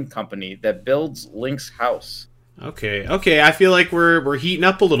construction company that builds Link's house? Okay. I feel like we're heating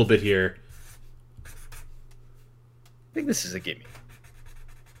up a little bit here. I think this is a gimme.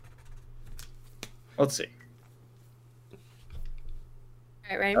 Let's see.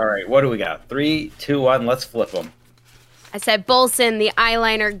 All right, what do we got? 3, 2, 1. Let's flip them. I said Bolson, the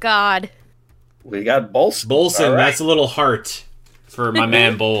eyeliner god. We got Bolson. Bolson, All right. that's a little heart for my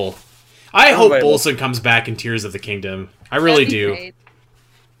man Bol. I hope wait, Bolson comes back in Tears of the Kingdom. I really That'd be do. great.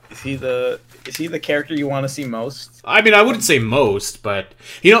 Is he the character you want to see most? I mean, I wouldn't say most, but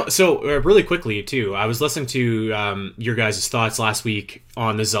so really quickly too, I was listening to your guys' thoughts last week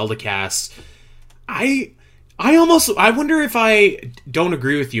on the Zelda cast. I wonder if I don't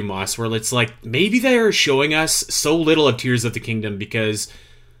agree with you, Moss, where it's like maybe they're showing us so little of Tears of the Kingdom because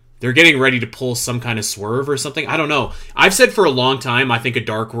they're getting ready to pull some kind of swerve or something. I don't know. I've said for a long time I think a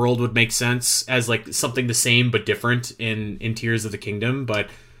Dark World would make sense as like something the same but different in Tears of the Kingdom, but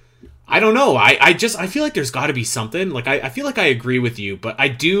I don't know. I feel like there's got to be something. Like I feel like I agree with you, but I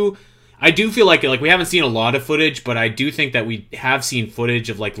do feel like we haven't seen a lot of footage, but I do think that we have seen footage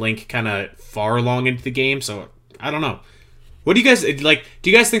of like Link kind of far along into the game. So I don't know. What do you guys like? Do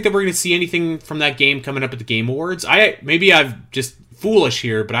you guys think that we're going to see anything from that game coming up at the Game Awards? Maybe I'm just foolish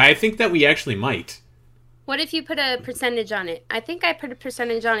here, but I think that we actually might. What if you put a percentage on it? I think I put a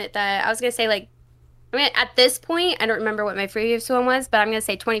percentage on it that I was going to say like, I mean, at this point, I don't remember what my previous one was, but I'm going to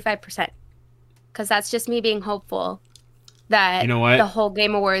say 25%. Because that's just me being hopeful that You know what? the whole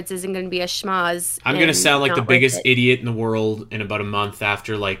Game Awards isn't going to be a schmoz. I'm going to and sound like not the worth biggest it. idiot in the world in about a month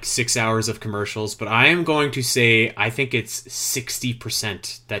after like 6 hours of commercials, but I am going to say I think it's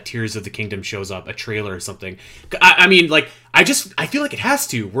 60% that Tears of the Kingdom shows up, a trailer or something. I mean, like, I feel like it has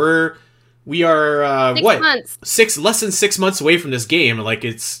to. We are 6 what? months. Less than 6 months away from this game. Like,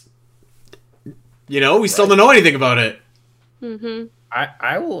 it's, we still don't know anything about it. Mm-hmm.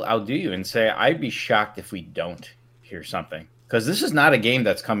 I will outdo you and say I'd be shocked if we don't hear something, because this is not a game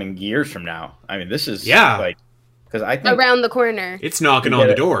that's coming years from now. I mean, this is Yeah. like, because I think Around the corner. It's knocking You on get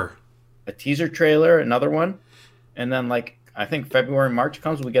the it. door. a teaser trailer, another one, and then like I think February, March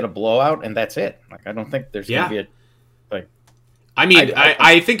comes, we get a blowout, and that's it. Like I don't think there's gonna be a like. I mean,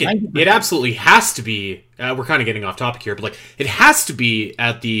 I think it absolutely has to be. We're kind of getting off topic here, but like it has to be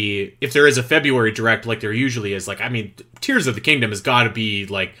at the if there is a February direct like there usually is. Like I mean, Tears of the Kingdom has got to be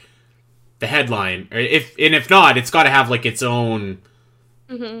like the headline. If not, it's got to have like its own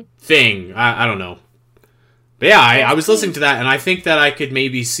thing. I don't know. But yeah, I was listening to that, and I think that I could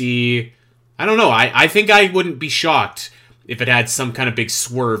maybe see. I don't know. I think I wouldn't be shocked if it had some kind of big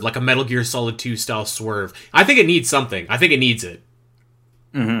swerve, like a Metal Gear Solid 2 style swerve. I think it needs something. I think it needs it.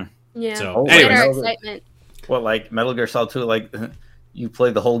 Yeah. So, Anyways. Excitement. What, like Metal Gear Solid 2, like you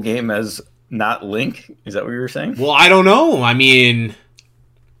play the whole game as not Link? Is that what you were saying? Well, I don't know. I mean,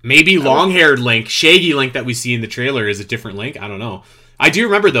 maybe long-haired Link, shaggy Link that we see in the trailer is a different Link. I don't know. I do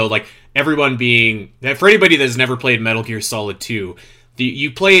remember, though, like, everyone being... For anybody that's never played Metal Gear Solid 2,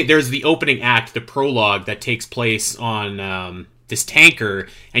 there's the opening act, the prologue that takes place on this tanker,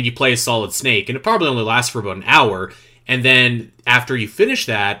 and you play as Solid Snake, and it probably only lasts for about an hour, and then after you finish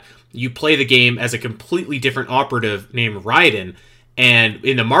that, you play the game as a completely different operative named Raiden, and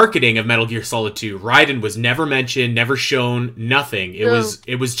in the marketing of Metal Gear Solid 2, Raiden was never mentioned, never shown, nothing. It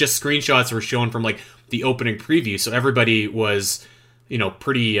was just screenshots that were shown from, like, the opening preview, so everybody was...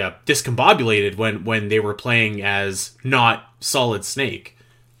 pretty discombobulated when they were playing as not Solid Snake.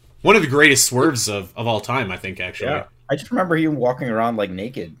 One of the greatest swerves of all time, I think, actually. Yeah. I just remember him walking around, like,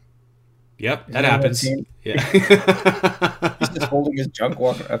 naked. Yep, that happens. Yeah. He's just holding his junk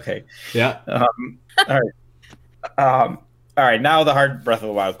walking. Okay. Yeah. All right. All right, now the hard Breath of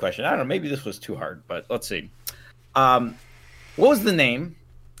the Wild question. I don't know, maybe this was too hard, but let's see. What was the name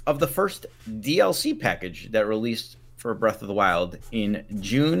of the first DLC package that released for Breath of the Wild in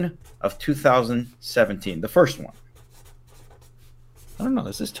June of 2017? The first one. I don't know.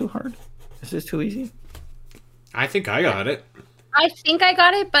 Is this too hard? Is this too easy? I think I got it. I think I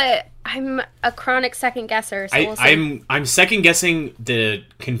got it, but I'm a chronic second guesser. So we'll see. I'm second guessing the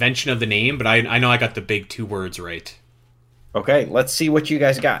convention of the name, but I know I got the big two words right. Okay, let's see what you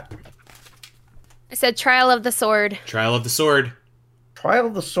guys got. I said Trial of the Sword. Trial of the Sword. Trial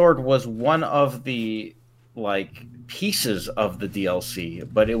of the Sword was one of the like pieces of the DLC,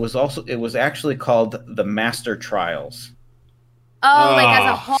 but it was actually called the Master Trials. Oh, like as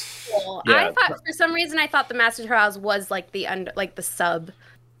a whole. Yeah. I thought for some reason the Master Trials was like the sub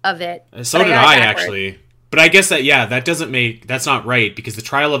of it. So did I actually. But I guess that's not right, because the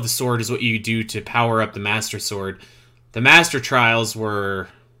Trial of the Sword is what you do to power up the Master Sword. The Master Trials were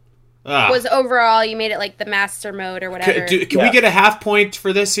was overall you made it like the Master mode or whatever. Can we get a half point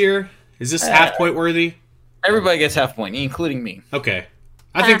for this here? Is this half point worthy? Everybody gets half point, including me. Okay.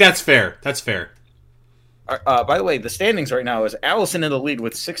 I think that's fair. That's fair. By the way, the standings right now is Allison in the lead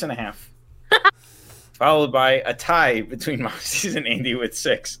with 6.5. Followed by a tie between Moxie's and Andy with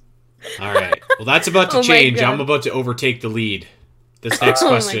 6. All right. Well, that's about to change. I'm about to overtake the lead. This next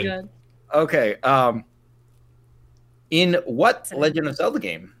question. My God. Okay. In what Legend of Zelda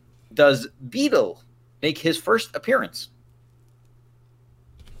game does Beetle make his first appearance?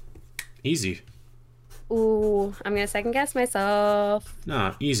 Easy. Ooh, I'm gonna second guess myself.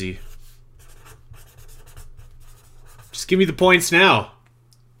 Nah, easy. Just give me the points now.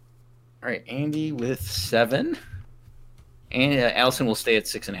 All right, Andy with 7. And Allison will stay at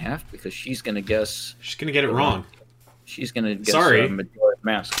 6.5 because she's gonna guess. She's gonna get it wrong. She's gonna guess Majora's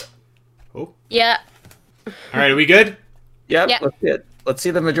Mask. Oh. Yeah. All right, are we good? Yep. Let's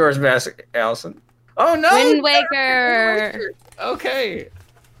see the Majora's Mask, Allison. Oh no! Wind Waker. Okay.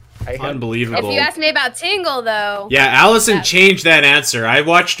 Unbelievable. If you asked me about Tingle, though. Yeah, Allison changed that answer. I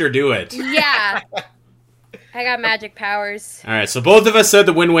watched her do it. Yeah. I got magic powers. All right, so both of us said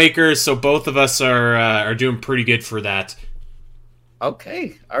the Wind Waker, so both of us are doing pretty good for that.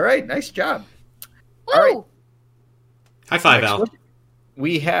 Okay. All right. Nice job. Woo! All right. High five, Al.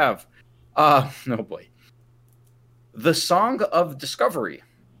 We have, oh boy. The Song of Discovery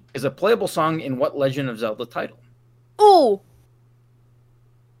is a playable song in what Legend of Zelda title? Ooh.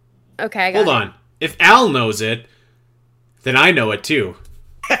 Okay, I got Hold on. If Al knows it, then I know it too.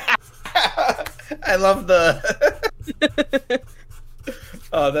 I love the...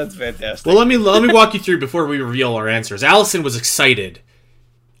 Oh, that's fantastic. Well, let me walk you through before we reveal our answers. Allison was excited.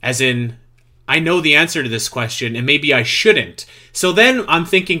 As in, I know the answer to this question, and maybe I shouldn't. So then I'm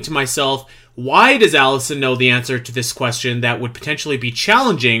thinking to myself, why does Allison know the answer to this question that would potentially be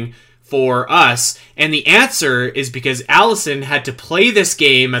challenging for us? And the answer is because Allison had to play this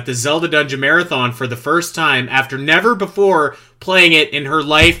game at the Zelda Dungeon Marathon for the first time after never before playing it in her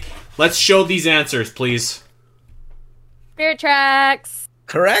life. Let's show these answers, please. Spirit Tracks.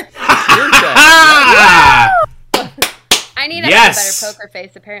 Correct. Spear Ah! I need to Yes. have a better poker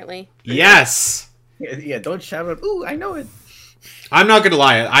face, apparently. Yes. Yeah, don't shout out. Ooh, I know it. I'm not gonna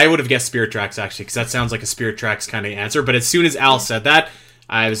lie. I would have guessed Spirit Tracks actually, because that sounds like a Spirit Tracks kind of answer. But as soon as Al said that,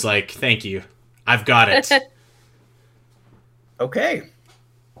 I was like, "Thank you, I've got it." Okay.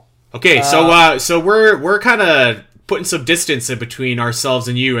 Okay, so we're kind of putting some distance in between ourselves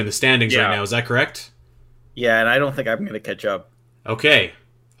and you in the standings Yeah. right now. Is that correct? Yeah, and I don't think I'm going to catch up. Okay.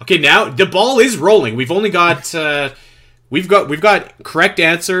 Okay, now the ball is rolling. We've only got we've got correct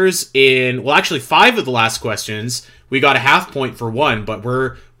answers in, well, actually 5 of the last questions. We got a half point for 1, but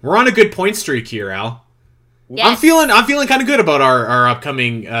we're on a good point streak here, Al. Yes. I'm feeling kind of good about our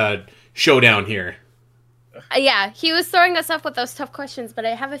upcoming showdown here. Yeah, he was throwing us off with those tough questions, but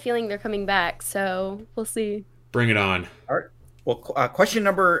I have a feeling they're coming back, so we'll see. Bring it on. All right. Well, question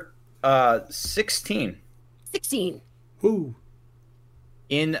number 16. 16. Woo.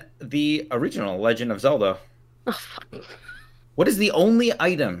 In the original Legend of Zelda, Oh, fuck. what is the only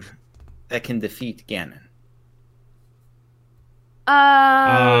item that can defeat Ganon?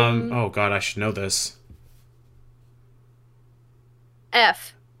 Oh god, I should know this.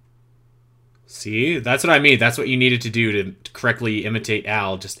 F. See, that's what I mean. That's what you needed to do to correctly imitate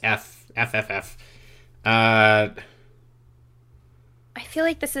Al. Just F. I feel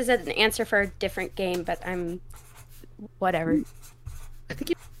like this is an answer for a different game, but I'm... whatever. I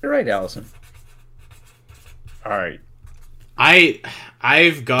think you're right, Allison. All right.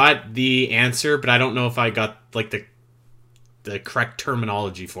 I've got the answer, but I don't know if I got like the correct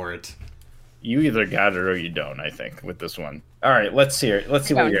terminology for it. You either got it or you don't, I think, with this one. All right, let's see it. Let's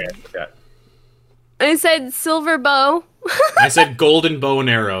see what your answer got. I said silver bow. I said golden bow and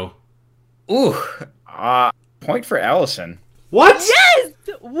arrow. Ooh, point for Allison. What? Yes!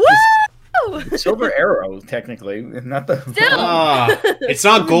 Woo! Silver arrow, technically, not the. Still. It's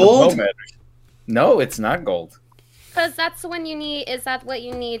not Bow gold? matters. No, it's not gold. Because that's when you need... Is that what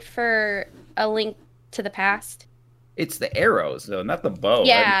you need for A Link to the Past? It's the arrows, though, not the bow.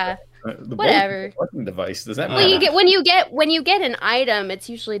 Yeah. The Whatever. bow's a fucking device. Does that matter? Well, when you get an item, it's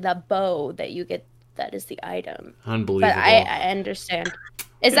usually the bow that you get. That is the item. Unbelievable. But I understand.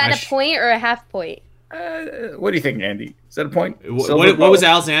 Is that a point or a half point? What do you think, Andy? Is that a point? What was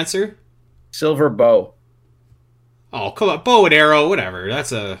Al's answer? Silver bow. Oh, come on. Bow and arrow, whatever.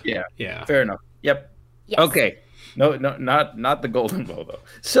 That's Yeah. Fair enough. Yep. Yes. Okay. No, not the golden bow though.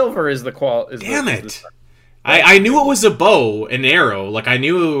 Silver is the Damn it. I knew it was a bow and arrow. Like, I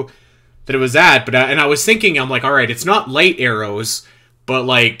knew that it was that, but and I was thinking, I'm like, all right, it's not light arrows, but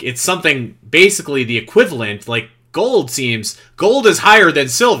like it's something basically the equivalent. Like gold is higher than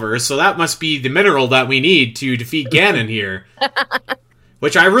silver, so that must be the mineral that we need to defeat Ganon here.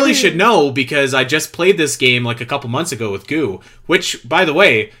 Which I really should know because I just played this game like a couple months ago with Goo, which, by the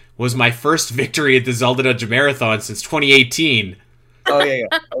way, was my first victory at the Zelda Dungeon Marathon since 2018. Oh yeah.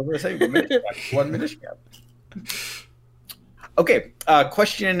 I was gonna say 1 minute gap. Okay,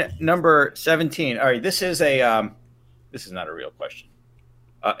 question number 17. All right, this is not a real question,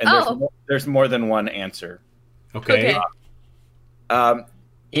 and there's more than one answer. Okay.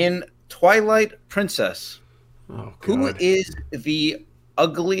 In Twilight Princess, Oh, who God. is the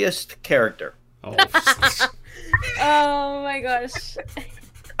ugliest character? Oh. Oh my gosh.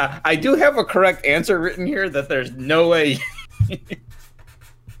 I do have a correct answer written here that there's no way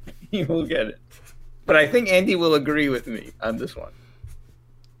you will get it. But I think Andy will agree with me on this one.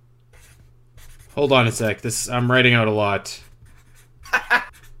 Hold on a sec. I'm writing out a lot.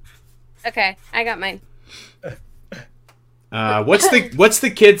 Okay, I got mine. What's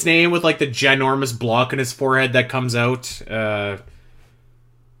the kid's name with like the ginormous block on his forehead that comes out? I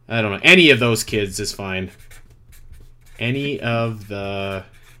don't know. Any of those kids is fine. Any of the.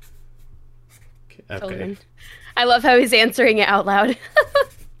 Okay. Children. I love how he's answering it out loud.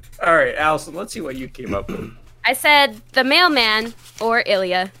 All right, Allison, let's see what you came up with. I said the mailman or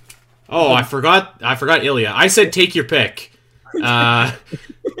Ilya. Oh, I forgot Ilya. I said take your pick. We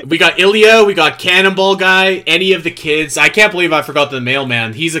got Ilya, we got Cannonball Guy, any of the kids. I can't believe I forgot the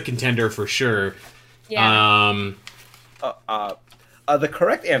mailman. He's a contender for sure. Yeah. The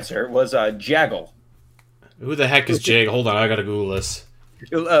correct answer was Jaggle. Who the heck is Jake? Hold on, I gotta Google this.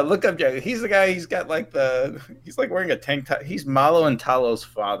 Look up Jaggle. He's the guy. He's got he's like wearing a tank top. He's Malo and Talo's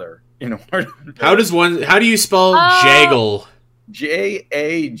father. How do you spell Jaggle?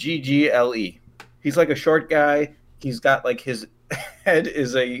 Jaggle. He's like a short guy. He's got like his head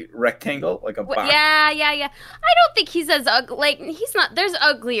is a rectangle, like a box. Yeah. I don't think he's as ugly. Like he's not. There's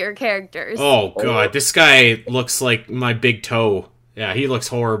uglier characters. Oh god, this guy looks like my big toe. Yeah, he looks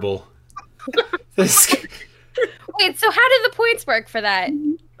horrible. Wait, Wait, so how did the points work for that?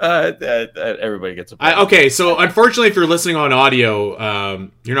 Everybody gets a point. Okay, so unfortunately, if you're listening on audio,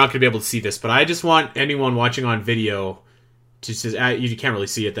 you're not going to be able to see this. But I just want anyone watching on video to just you can't really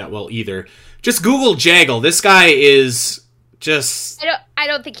see it that well either. Just Google Jaggle. This guy is just. I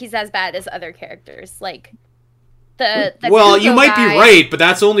don't think he's as bad as other characters. Like the well, Kuko you might be guy right, but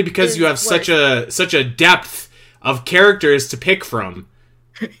that's only because you have is such a depth of characters to pick from.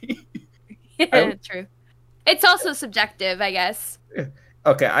 Yeah, true. It's also subjective, I guess.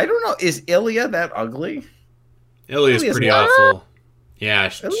 Okay, I don't know. Is Ilya that ugly? Ilya's pretty awful. Yeah,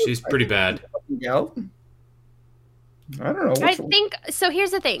 she's pretty bad. Yeah. I don't know. I think so. Here's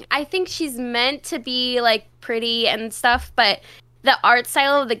the thing. I think she's meant to be like pretty and stuff, but the art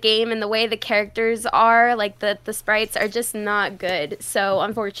style of the game and the way the characters are, like the sprites, are just not good. So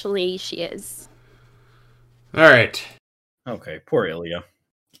unfortunately, she is. All right. Okay, poor Ilya.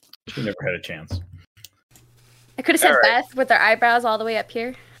 She never had a chance. I could have said Beth with her eyebrows all the way up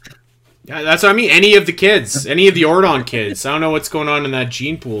here. Yeah, that's what I mean. Any of the kids, any of the Ordon kids. I don't know what's going on in that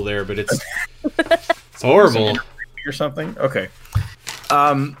gene pool there, but it's horrible. Or something. Okay.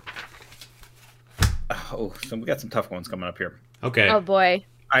 So we got some tough ones coming up here. Okay. Oh boy.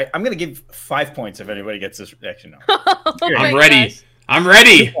 I'm gonna give 5 points if anybody gets this. Actually, no. I'm ready. Gosh. I'm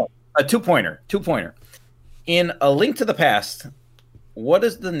ready. A two-pointer. In A Link to the Past, what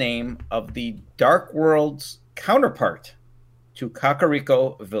is the name of the Dark World's counterpart to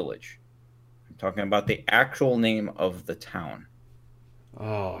Kakariko Village? I'm talking about the actual name of the town.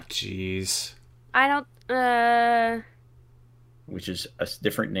 Oh, jeez. I don't. Which is a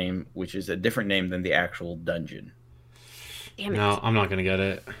different name. Which is a different name than the actual dungeon. Damn it. No, I'm not gonna get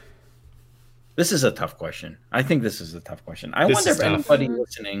it. This is a tough question. I think this is a tough question. I wonder if anybody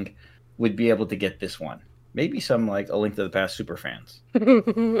listening would be able to get this one. Maybe some like A Link to the Past super fans.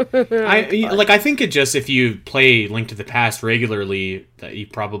 I think it just if you play Link to the Past regularly, that you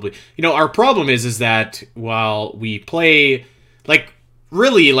probably our problem is that while we play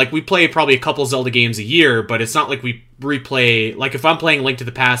we play probably a couple Zelda games a year, but it's not like we replay. Like if I'm playing Link to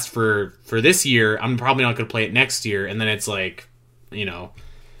the Past for this year, I'm probably not going to play it next year, and then it's like, Yeah.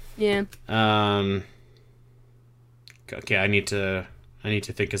 Okay, I need to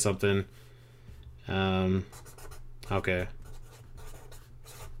think of something. Okay.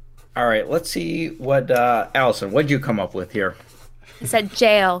 All right, let's see what Allison. What'd you come up with here? I said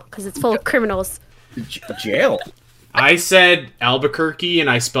jail because it's full of criminals. Jail. I said Albuquerque, and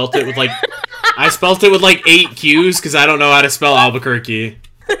I spelt it with like 8 Q's because I don't know how to spell Albuquerque.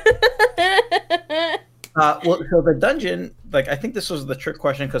 Well, so the dungeon, like I think this was the trick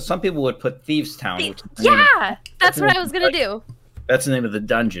question because some people would put Thieves Town. Which is that's what I was gonna do. That's the name of the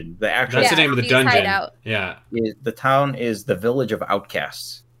dungeon. That's the name of the dungeon. Yeah. The town is the Village of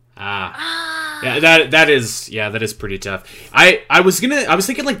Outcasts. Yeah, that is pretty tough. I was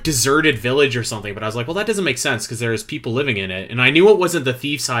thinking like deserted village or something, but I was like, well, that doesn't make sense because there's people living in it, and I knew it wasn't the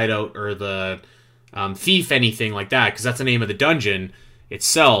thief's hideout or the thief anything like that because that's the name of the dungeon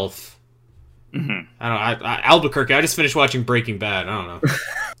itself. Mm-hmm. I don't know. Albuquerque. I just finished watching Breaking Bad. I don't know.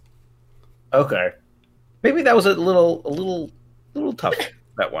 Okay, maybe that was a little tough,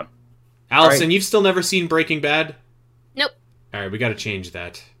 that one. Allison, right. You've still never seen Breaking Bad? Nope. All right, we got to change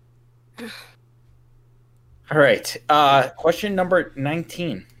that. All right. Question number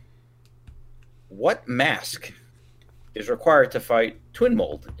 19. What mask is required to fight Twin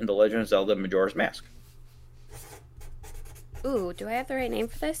Mold in The Legend of Zelda Majora's Mask? Ooh, do I have the right name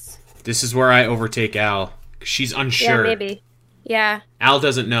for this? This is where I overtake Al. She's unsure. Yeah, maybe. Yeah. Al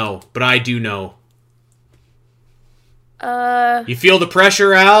doesn't know, but I do know. You feel the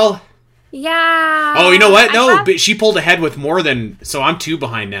pressure, Al? Yeah. Oh, you know what? No, but she pulled ahead with more than... So I'm 2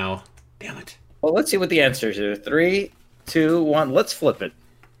 behind now. Damn it. Well, let's see what the answers are. 3, 2, 1. Let's flip it.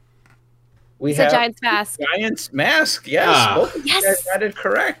 We have Giant's Mask. Giant's Mask, yes. Both of you guys got it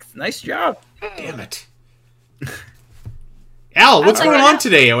correct. Nice job. Damn it. Al, what's going on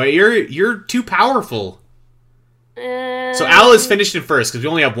today? You're too powerful. So Al is finished in first because we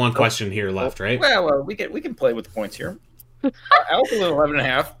only have one question here left, right? Well, we can play with the points here. Al with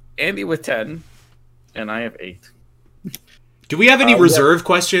 11.5, Andy with 10, and I have 8. Do we have any reserve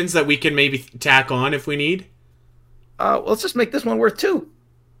questions that we can maybe tack on if we need? Let's just make this one worth 2.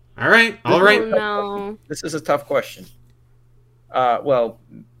 All right. Oh, no. This is a tough question. Well,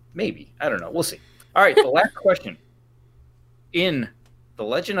 maybe. I don't know. We'll see. All right, the last question. In The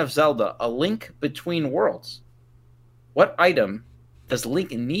Legend of Zelda, A Link Between Worlds, what item does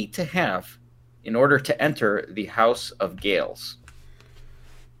Link need to have in order to enter the House of Gales?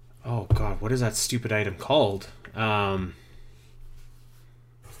 Oh, God. What is that stupid item called?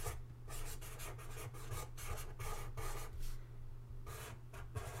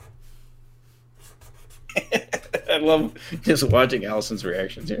 love just watching Allison's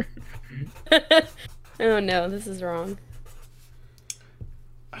reactions here. Oh no, this is wrong.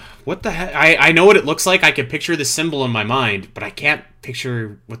 What the heck? I know what it looks like. I can picture the symbol in my mind, but I can't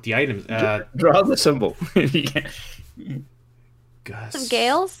picture what the item. Draw the symbol. Gus. Some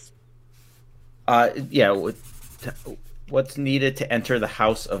Gales? Yeah. What's needed to enter the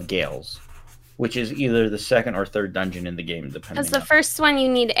House of Gales, which is either the second or third dungeon in the game, depending. Because the first one you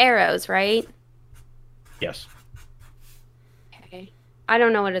need arrows, right? Yes. Okay. I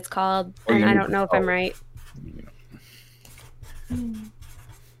don't know what it's called, and I don't know if I'm right.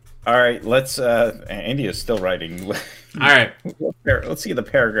 All right, let's. Andy is still writing. All right. Let's see the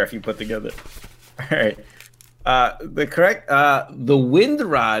paragraph you put together. All right. The correct. The wind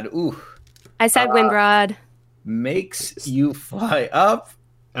rod. Ooh. I said wind rod. Makes you fly up.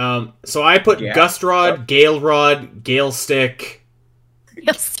 So I put gust rod, gale rod, gale stick.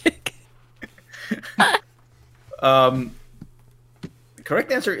 Gale stick. The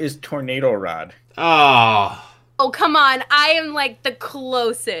correct answer is tornado rod. Oh. Oh, come on. I am like the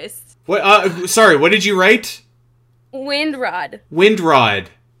closest. What? Sorry. What did you write? Wind rod. Wind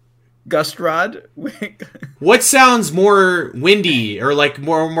rod. Gust rod. What sounds more windy or like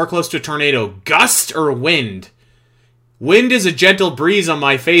more close to a tornado? Gust or wind? Wind is a gentle breeze on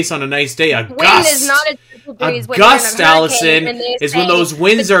my face on a nice day. A Wind gust is not a gentle breeze. A gust, Allison, is when those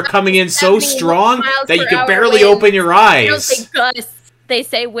winds are coming in so strong that you can barely open your eyes. They don't say gusts. They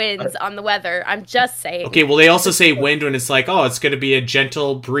say winds on the weather. I'm just saying. Okay, well, they also say wind when it's like, oh, it's going to be a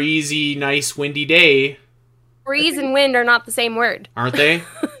gentle, breezy, nice, windy day. Breeze and wind are not the same word. Aren't they?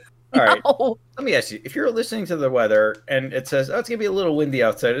 All right. No. Let me ask you: if you're listening to the weather and it says, "Oh, it's gonna be a little windy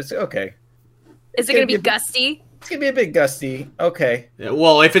outside," it's okay. Is it going to be gusty? It's gonna be a bit gusty. Okay.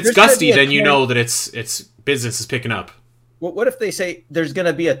 Well, if it's There's gonna gusty, be a then you know that it's business is picking up. Well, what if they say there's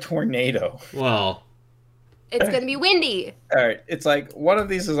gonna be a tornado? Well, It's going to be windy. All right. It's like one of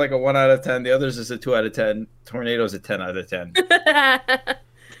these is like a 1 out of 10. The others is a 2 out of 10. Tornado's a 10 out of 10.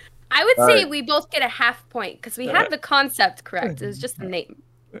 I would All say right. we both get a half point because we have the concept correct. It's just the name.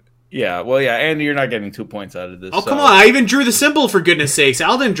 Yeah. Well, yeah. And you're not getting 2 points out of this. oh, so- come on. I even drew the symbol, for goodness sakes.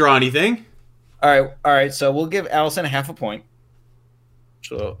 Al didn't draw anything. All right. All right. So we'll give Allison half a point.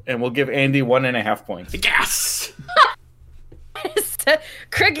 So, and we'll give Andy 1.5 points. Yes!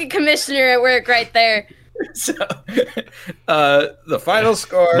 Cricket commissioner at work right there. So, the final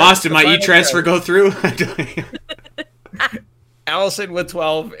score. Moss, did the my final e-transfer score, go through? Allison with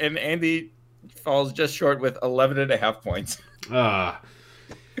 12, and Andy falls just short with 11.5 points.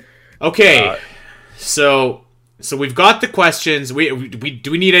 Okay. So we've got the questions. Do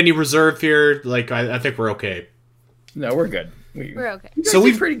we need any reserve here? Like, I think we're okay. No, we're good. We're okay. So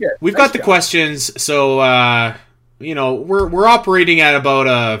we've pretty good. We've Nice got the job. questions. So we're operating at about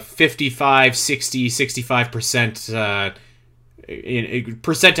a 55, 60, 65%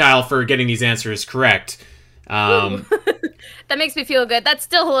 percentile for getting these answers correct. That makes me feel good. That's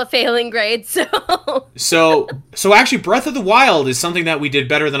still a failing grade, so... So actually, Breath of the Wild is something that we did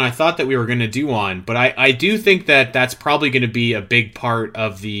better than I thought that we were going to do on. But I do think that that's probably going to be a big part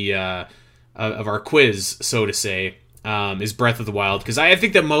of the of our quiz, so to say, is Breath of the Wild, because I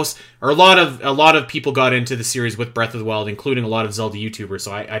think that a lot of people got into the series with Breath of the Wild, including a lot of Zelda YouTubers.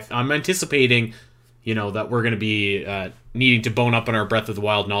 So I'm anticipating, that we're going to be needing to bone up on our Breath of the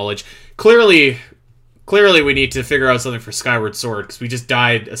Wild knowledge. Clearly, we need to figure out something for Skyward Sword, because we just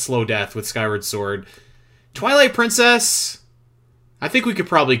died a slow death with Skyward Sword. Twilight Princess, I think we could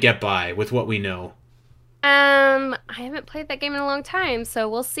probably get by with what we know. I haven't played that game in a long time, so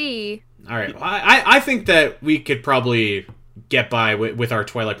we'll see. All right, I think that we could probably get by with our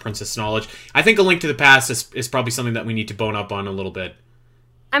Twilight Princess knowledge. I think A Link to the Past is probably something that we need to bone up on a little bit.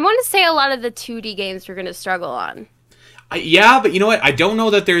 I want to say a lot of the 2D games we're going to struggle on. Yeah, but you know what? I don't know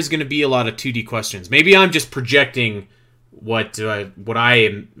that there's going to be a lot of 2D questions. Maybe I'm just projecting what I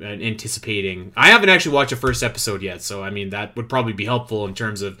am anticipating. I haven't actually watched the first episode yet, so I mean that would probably be helpful in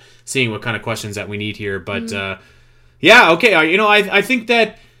terms of seeing what kind of questions that we need here. But yeah, okay. I think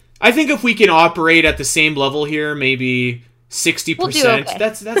if we can operate at the same level here, maybe 60%. We'll do okay.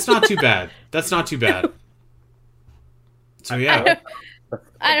 That's not too bad. That's not too bad. So yeah.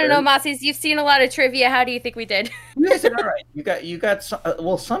 I don't know, Mossies. You've seen a lot of trivia. How do you think we did? You guys did all right. You got some.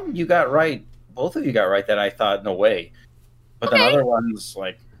 Well, some you got right. Both of you got right that I thought no way. But then other ones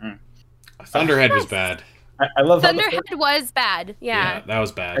like Thunderhead was bad. I love Thunderhead was bad. Yeah, that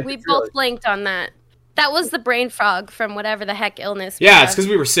was bad. We both blinked on that. That was the brain fog from whatever the heck illness. Yeah, it's because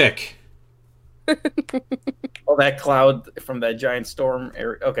we were sick. Oh, that cloud from that giant storm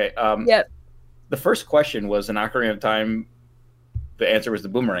area. Okay. Yep. The first question was an Ocarina of Time. the answer was the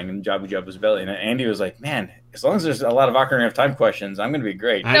boomerang and Jabu Jabu's belly. And Andy was like, man, as long as there's a lot of Ocarina of Time questions, I'm going to be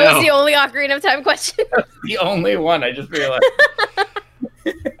great. I That know. was the only Ocarina of Time question. The only one, I just realized.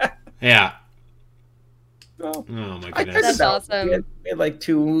 Yeah. Well, Oh my I goodness. figured That's it out. awesome. We had like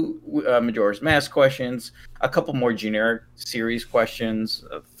 2 Majora's Mask questions, a couple more generic series questions,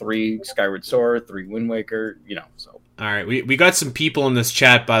 3 Skyward Sword, 3 Wind Waker, so. All right, we got some people in this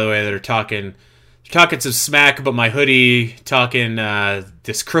chat, by the way, that are talking some smack about my hoodie, talking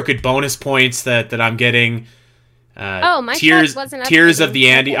this crooked bonus points that I'm getting. My tears chat wasn't tears updated. of the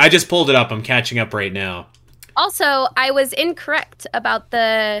Andy. I just pulled it up. I'm catching up right now. Also, I was incorrect about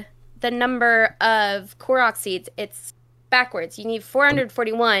the number of Korok seeds. It's backwards. You need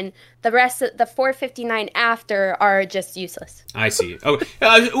 441. The rest, the 459 after, are just useless. I see.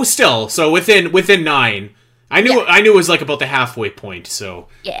 Oh, still, so within 9. I knew it was like about the halfway point. So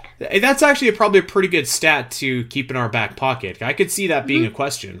Yeah. that's actually probably a pretty good stat to keep in our back pocket. I could see that being a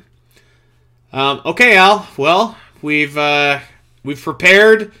question. Okay, Al. Well, we've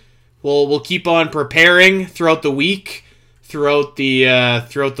prepared. We'll keep on preparing throughout the week, throughout the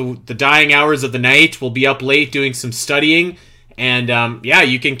dying hours of the night. We'll be up late doing some studying, and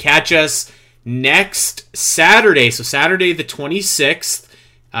you can catch us next Saturday. So Saturday the 26th,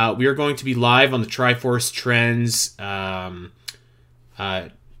 we are going to be live on the Triforce Trends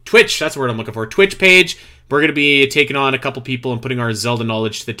Twitch. That's the word I'm looking for. Twitch page. We're going to be taking on a couple people and putting our Zelda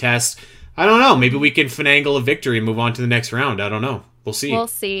knowledge to the test. I don't know. Maybe we can finagle a victory and move on to the next round. I don't know. We'll see. We'll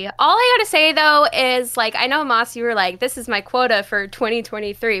see. All I gotta say though is, like, I know, Moss, you were like, this is my quota for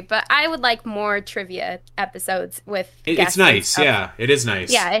 2023, but I would like more trivia episodes with It's guests and nice. stuff. Yeah, it is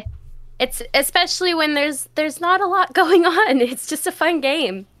nice. Yeah, it's especially when there's not a lot going on. It's just a fun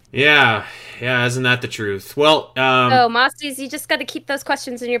game. Yeah, isn't that the truth? Well, So, Mossies, you just got to keep those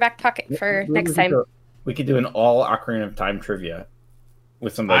questions in your back pocket for next time. We could do an all Ocarina of Time trivia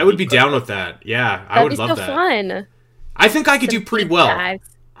with somebody. I would be down with that. Yeah, I would That'd be love so that. fun. I think I could do pretty well.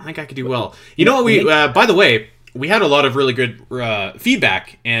 Dives. I think I could do well. You know what? We by the way, we had a lot of really good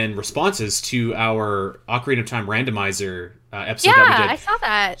feedback and responses to our Ocarina of Time randomizer episode that we Yeah, did. I saw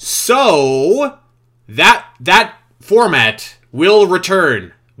that. So that format will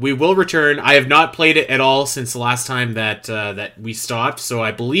return. We will return. I have not played it at all since the last time that we stopped. So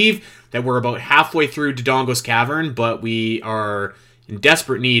I believe that we're about halfway through Dodongo's Cavern, but we are in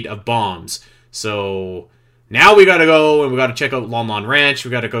desperate need of bombs. So now we gotta go and we gotta check out Lon Lon Ranch.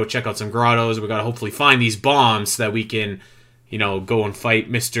 We gotta go check out some grottos. We gotta hopefully find these bombs so that we can, go and fight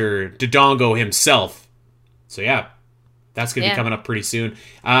Mr. Dodongo himself. So yeah. That's going to be coming up pretty soon.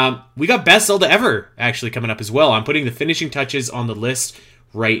 We got Best Zelda Ever actually coming up as well. I'm putting the finishing touches on the list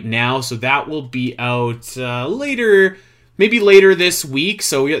right now. So that will be out later, maybe later this week.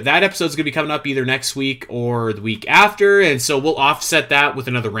 So that episode's going to be coming up either next week or the week after. And so we'll offset that with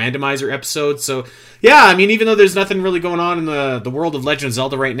another randomizer episode. So yeah, I mean, even though there's nothing really going on in the world of Legend of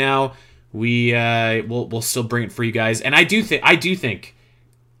Zelda right now, we'll still bring it for you guys. And I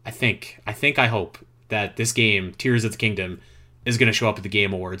hope that this game, Tears of the Kingdom, is going to show up at the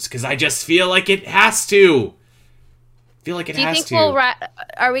Game Awards, because I just feel like it has to. Do you think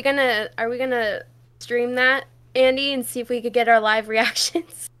are we gonna stream that, Andy, and see if we could get our live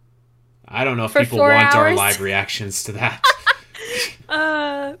reactions? I don't know if for people 4 want our hours? live reactions to that.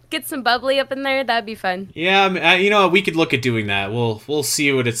 Get some bubbly up in there. That'd be fun. Yeah, we could look at doing that. We'll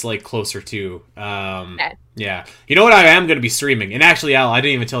see what it's like closer to. Okay. Yeah. You know what I am going to be streaming? And actually, Al, I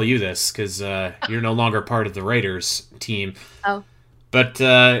didn't even tell you this, because you're no longer part of the writers team. Oh. But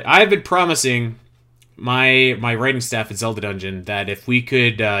I've been promising my writing staff at Zelda Dungeon that if we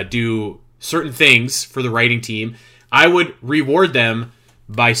could do certain things for the writing team, I would reward them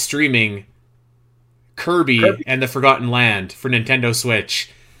by streaming Kirby and the Forgotten Land for Nintendo Switch.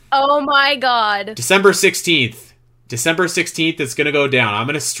 Oh my god. December 16th. It's going to go down. I'm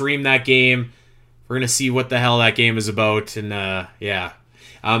going to stream that game. We're going to see what the hell that game is about. And, yeah.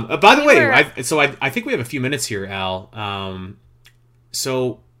 By the way, I think we have a few minutes here, Al.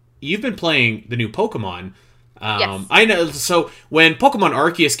 So you've been playing the new Pokemon. Yes. I know. So when Pokemon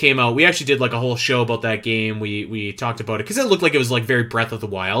Arceus came out, we actually did like a whole show about that game. We talked about it because it looked like it was like very Breath of the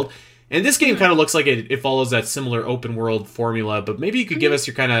Wild. And this game kind of looks like it follows that similar open world formula. But maybe you could give us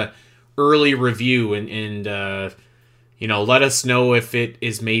your kind of early review and let us know if it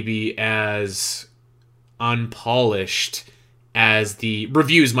is maybe as unpolished as the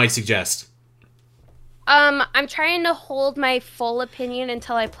reviews might suggest. I'm trying to hold my full opinion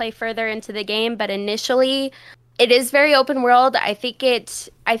until I play further into the game, but initially it is very open world. I think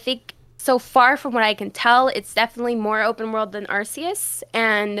so far from what I can tell, it's definitely more open world than Arceus,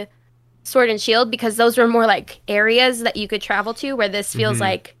 and Sword and Shield, because those were more like areas that you could travel to, where this feels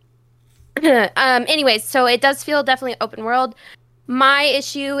like anyways, so it does feel definitely open world. My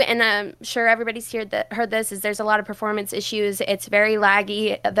issue, and I'm sure everybody's heard this, is there's a lot of performance issues. It's very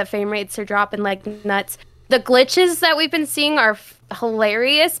laggy. The frame rates are dropping like nuts. The glitches that we've been seeing are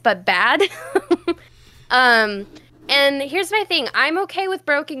hilarious but bad. And here's my thing. I'm okay with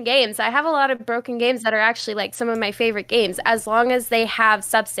broken games. I have a lot of broken games that are actually like some of my favorite games, as long as they have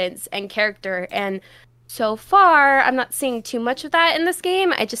substance and character. And so far, I'm not seeing too much of that in this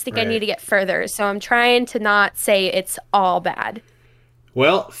game. I just think I need to get further. So I'm trying to not say it's all bad.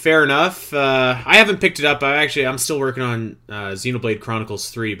 Well, fair enough. I haven't picked it up. I'm still working on Xenoblade Chronicles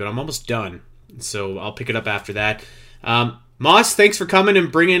 3, but I'm almost done. So I'll pick it up after that. Moss, thanks for coming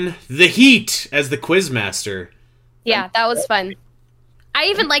and bringing the heat as the Quizmaster. Yeah, that was fun. I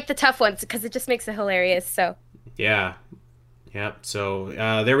even like the tough ones because it just makes it hilarious. So yeah. So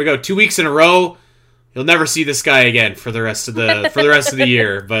there we go. 2 weeks in a row. You'll never see this guy again for the rest of the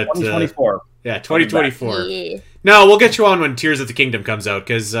year. But 2024. Yeah, 2024. Yeah. No, we'll get you on when Tears of the Kingdom comes out,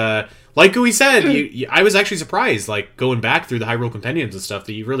 because like we said, I was actually surprised, like, going back through the Hyrule Compendiums and stuff,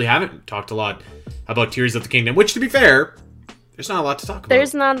 that you really haven't talked a lot about Tears of the Kingdom, which, to be fair, there's not a lot to talk about.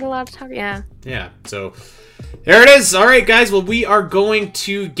 There's not a lot to talk about, yeah. Yeah, so there it is. All right, guys, well, we are going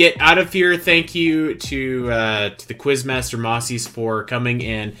to get out of here. Thank you to the Quizmaster Mossies for coming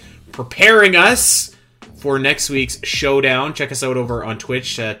and preparing us for next week's showdown. Check us out over on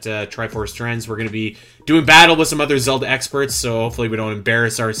Twitch at Triforce Trends. We're going to be doing battle with some other Zelda experts, so hopefully we don't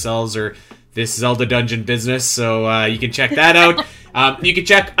embarrass ourselves or this Zelda dungeon business. So you can check that out. You can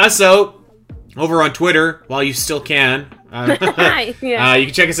check us out over on Twitter while you still can. You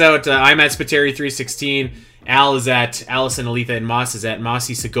can check us out. I'm at Spiteri316. Al is at Allison Aletha, and Moss is at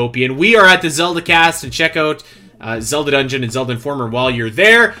Mossy Segopian. We are at the Zelda Cast, and check out Zelda Dungeon and Zelda Informer while you're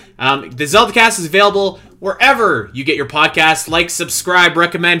there. The Zelda Cast is available wherever you get your podcasts. Like, subscribe,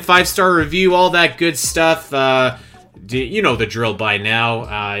 recommend, 5-star review, all that good stuff. You know the drill by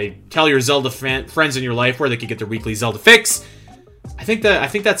now. Tell your Zelda friends in your life where they can get their weekly Zelda fix. I think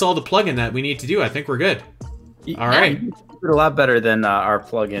that's all the plugin that we need to do. I think we're good. All right. You did a lot better than our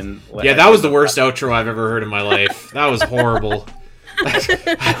plugin. Yeah, that was the worst outro I've ever heard in my life. That was horrible.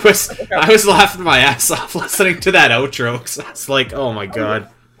 I was laughing my ass off listening to that outro, because I was like, oh my god.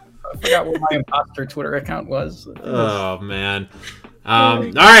 I forgot what my imposter Twitter account was. Oh man. All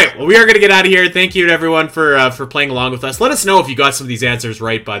right, well, we are going to get out of here. Thank you to everyone for playing along with us. Let us know if you got some of these answers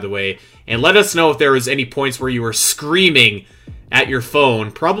right, by the way, and let us know if there was any points where you were screaming at your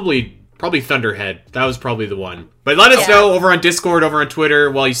phone. Probably Thunderhead. That was probably the one. But let us know over on Discord, over on Twitter,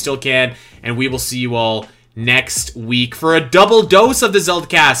 while you still can, and we will see you all next week for a double dose of the Zelda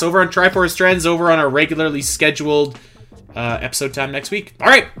Cast over on Triforce Trends, over on our regularly scheduled episode time next week. All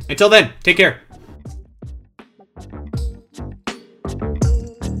right, until then, take care.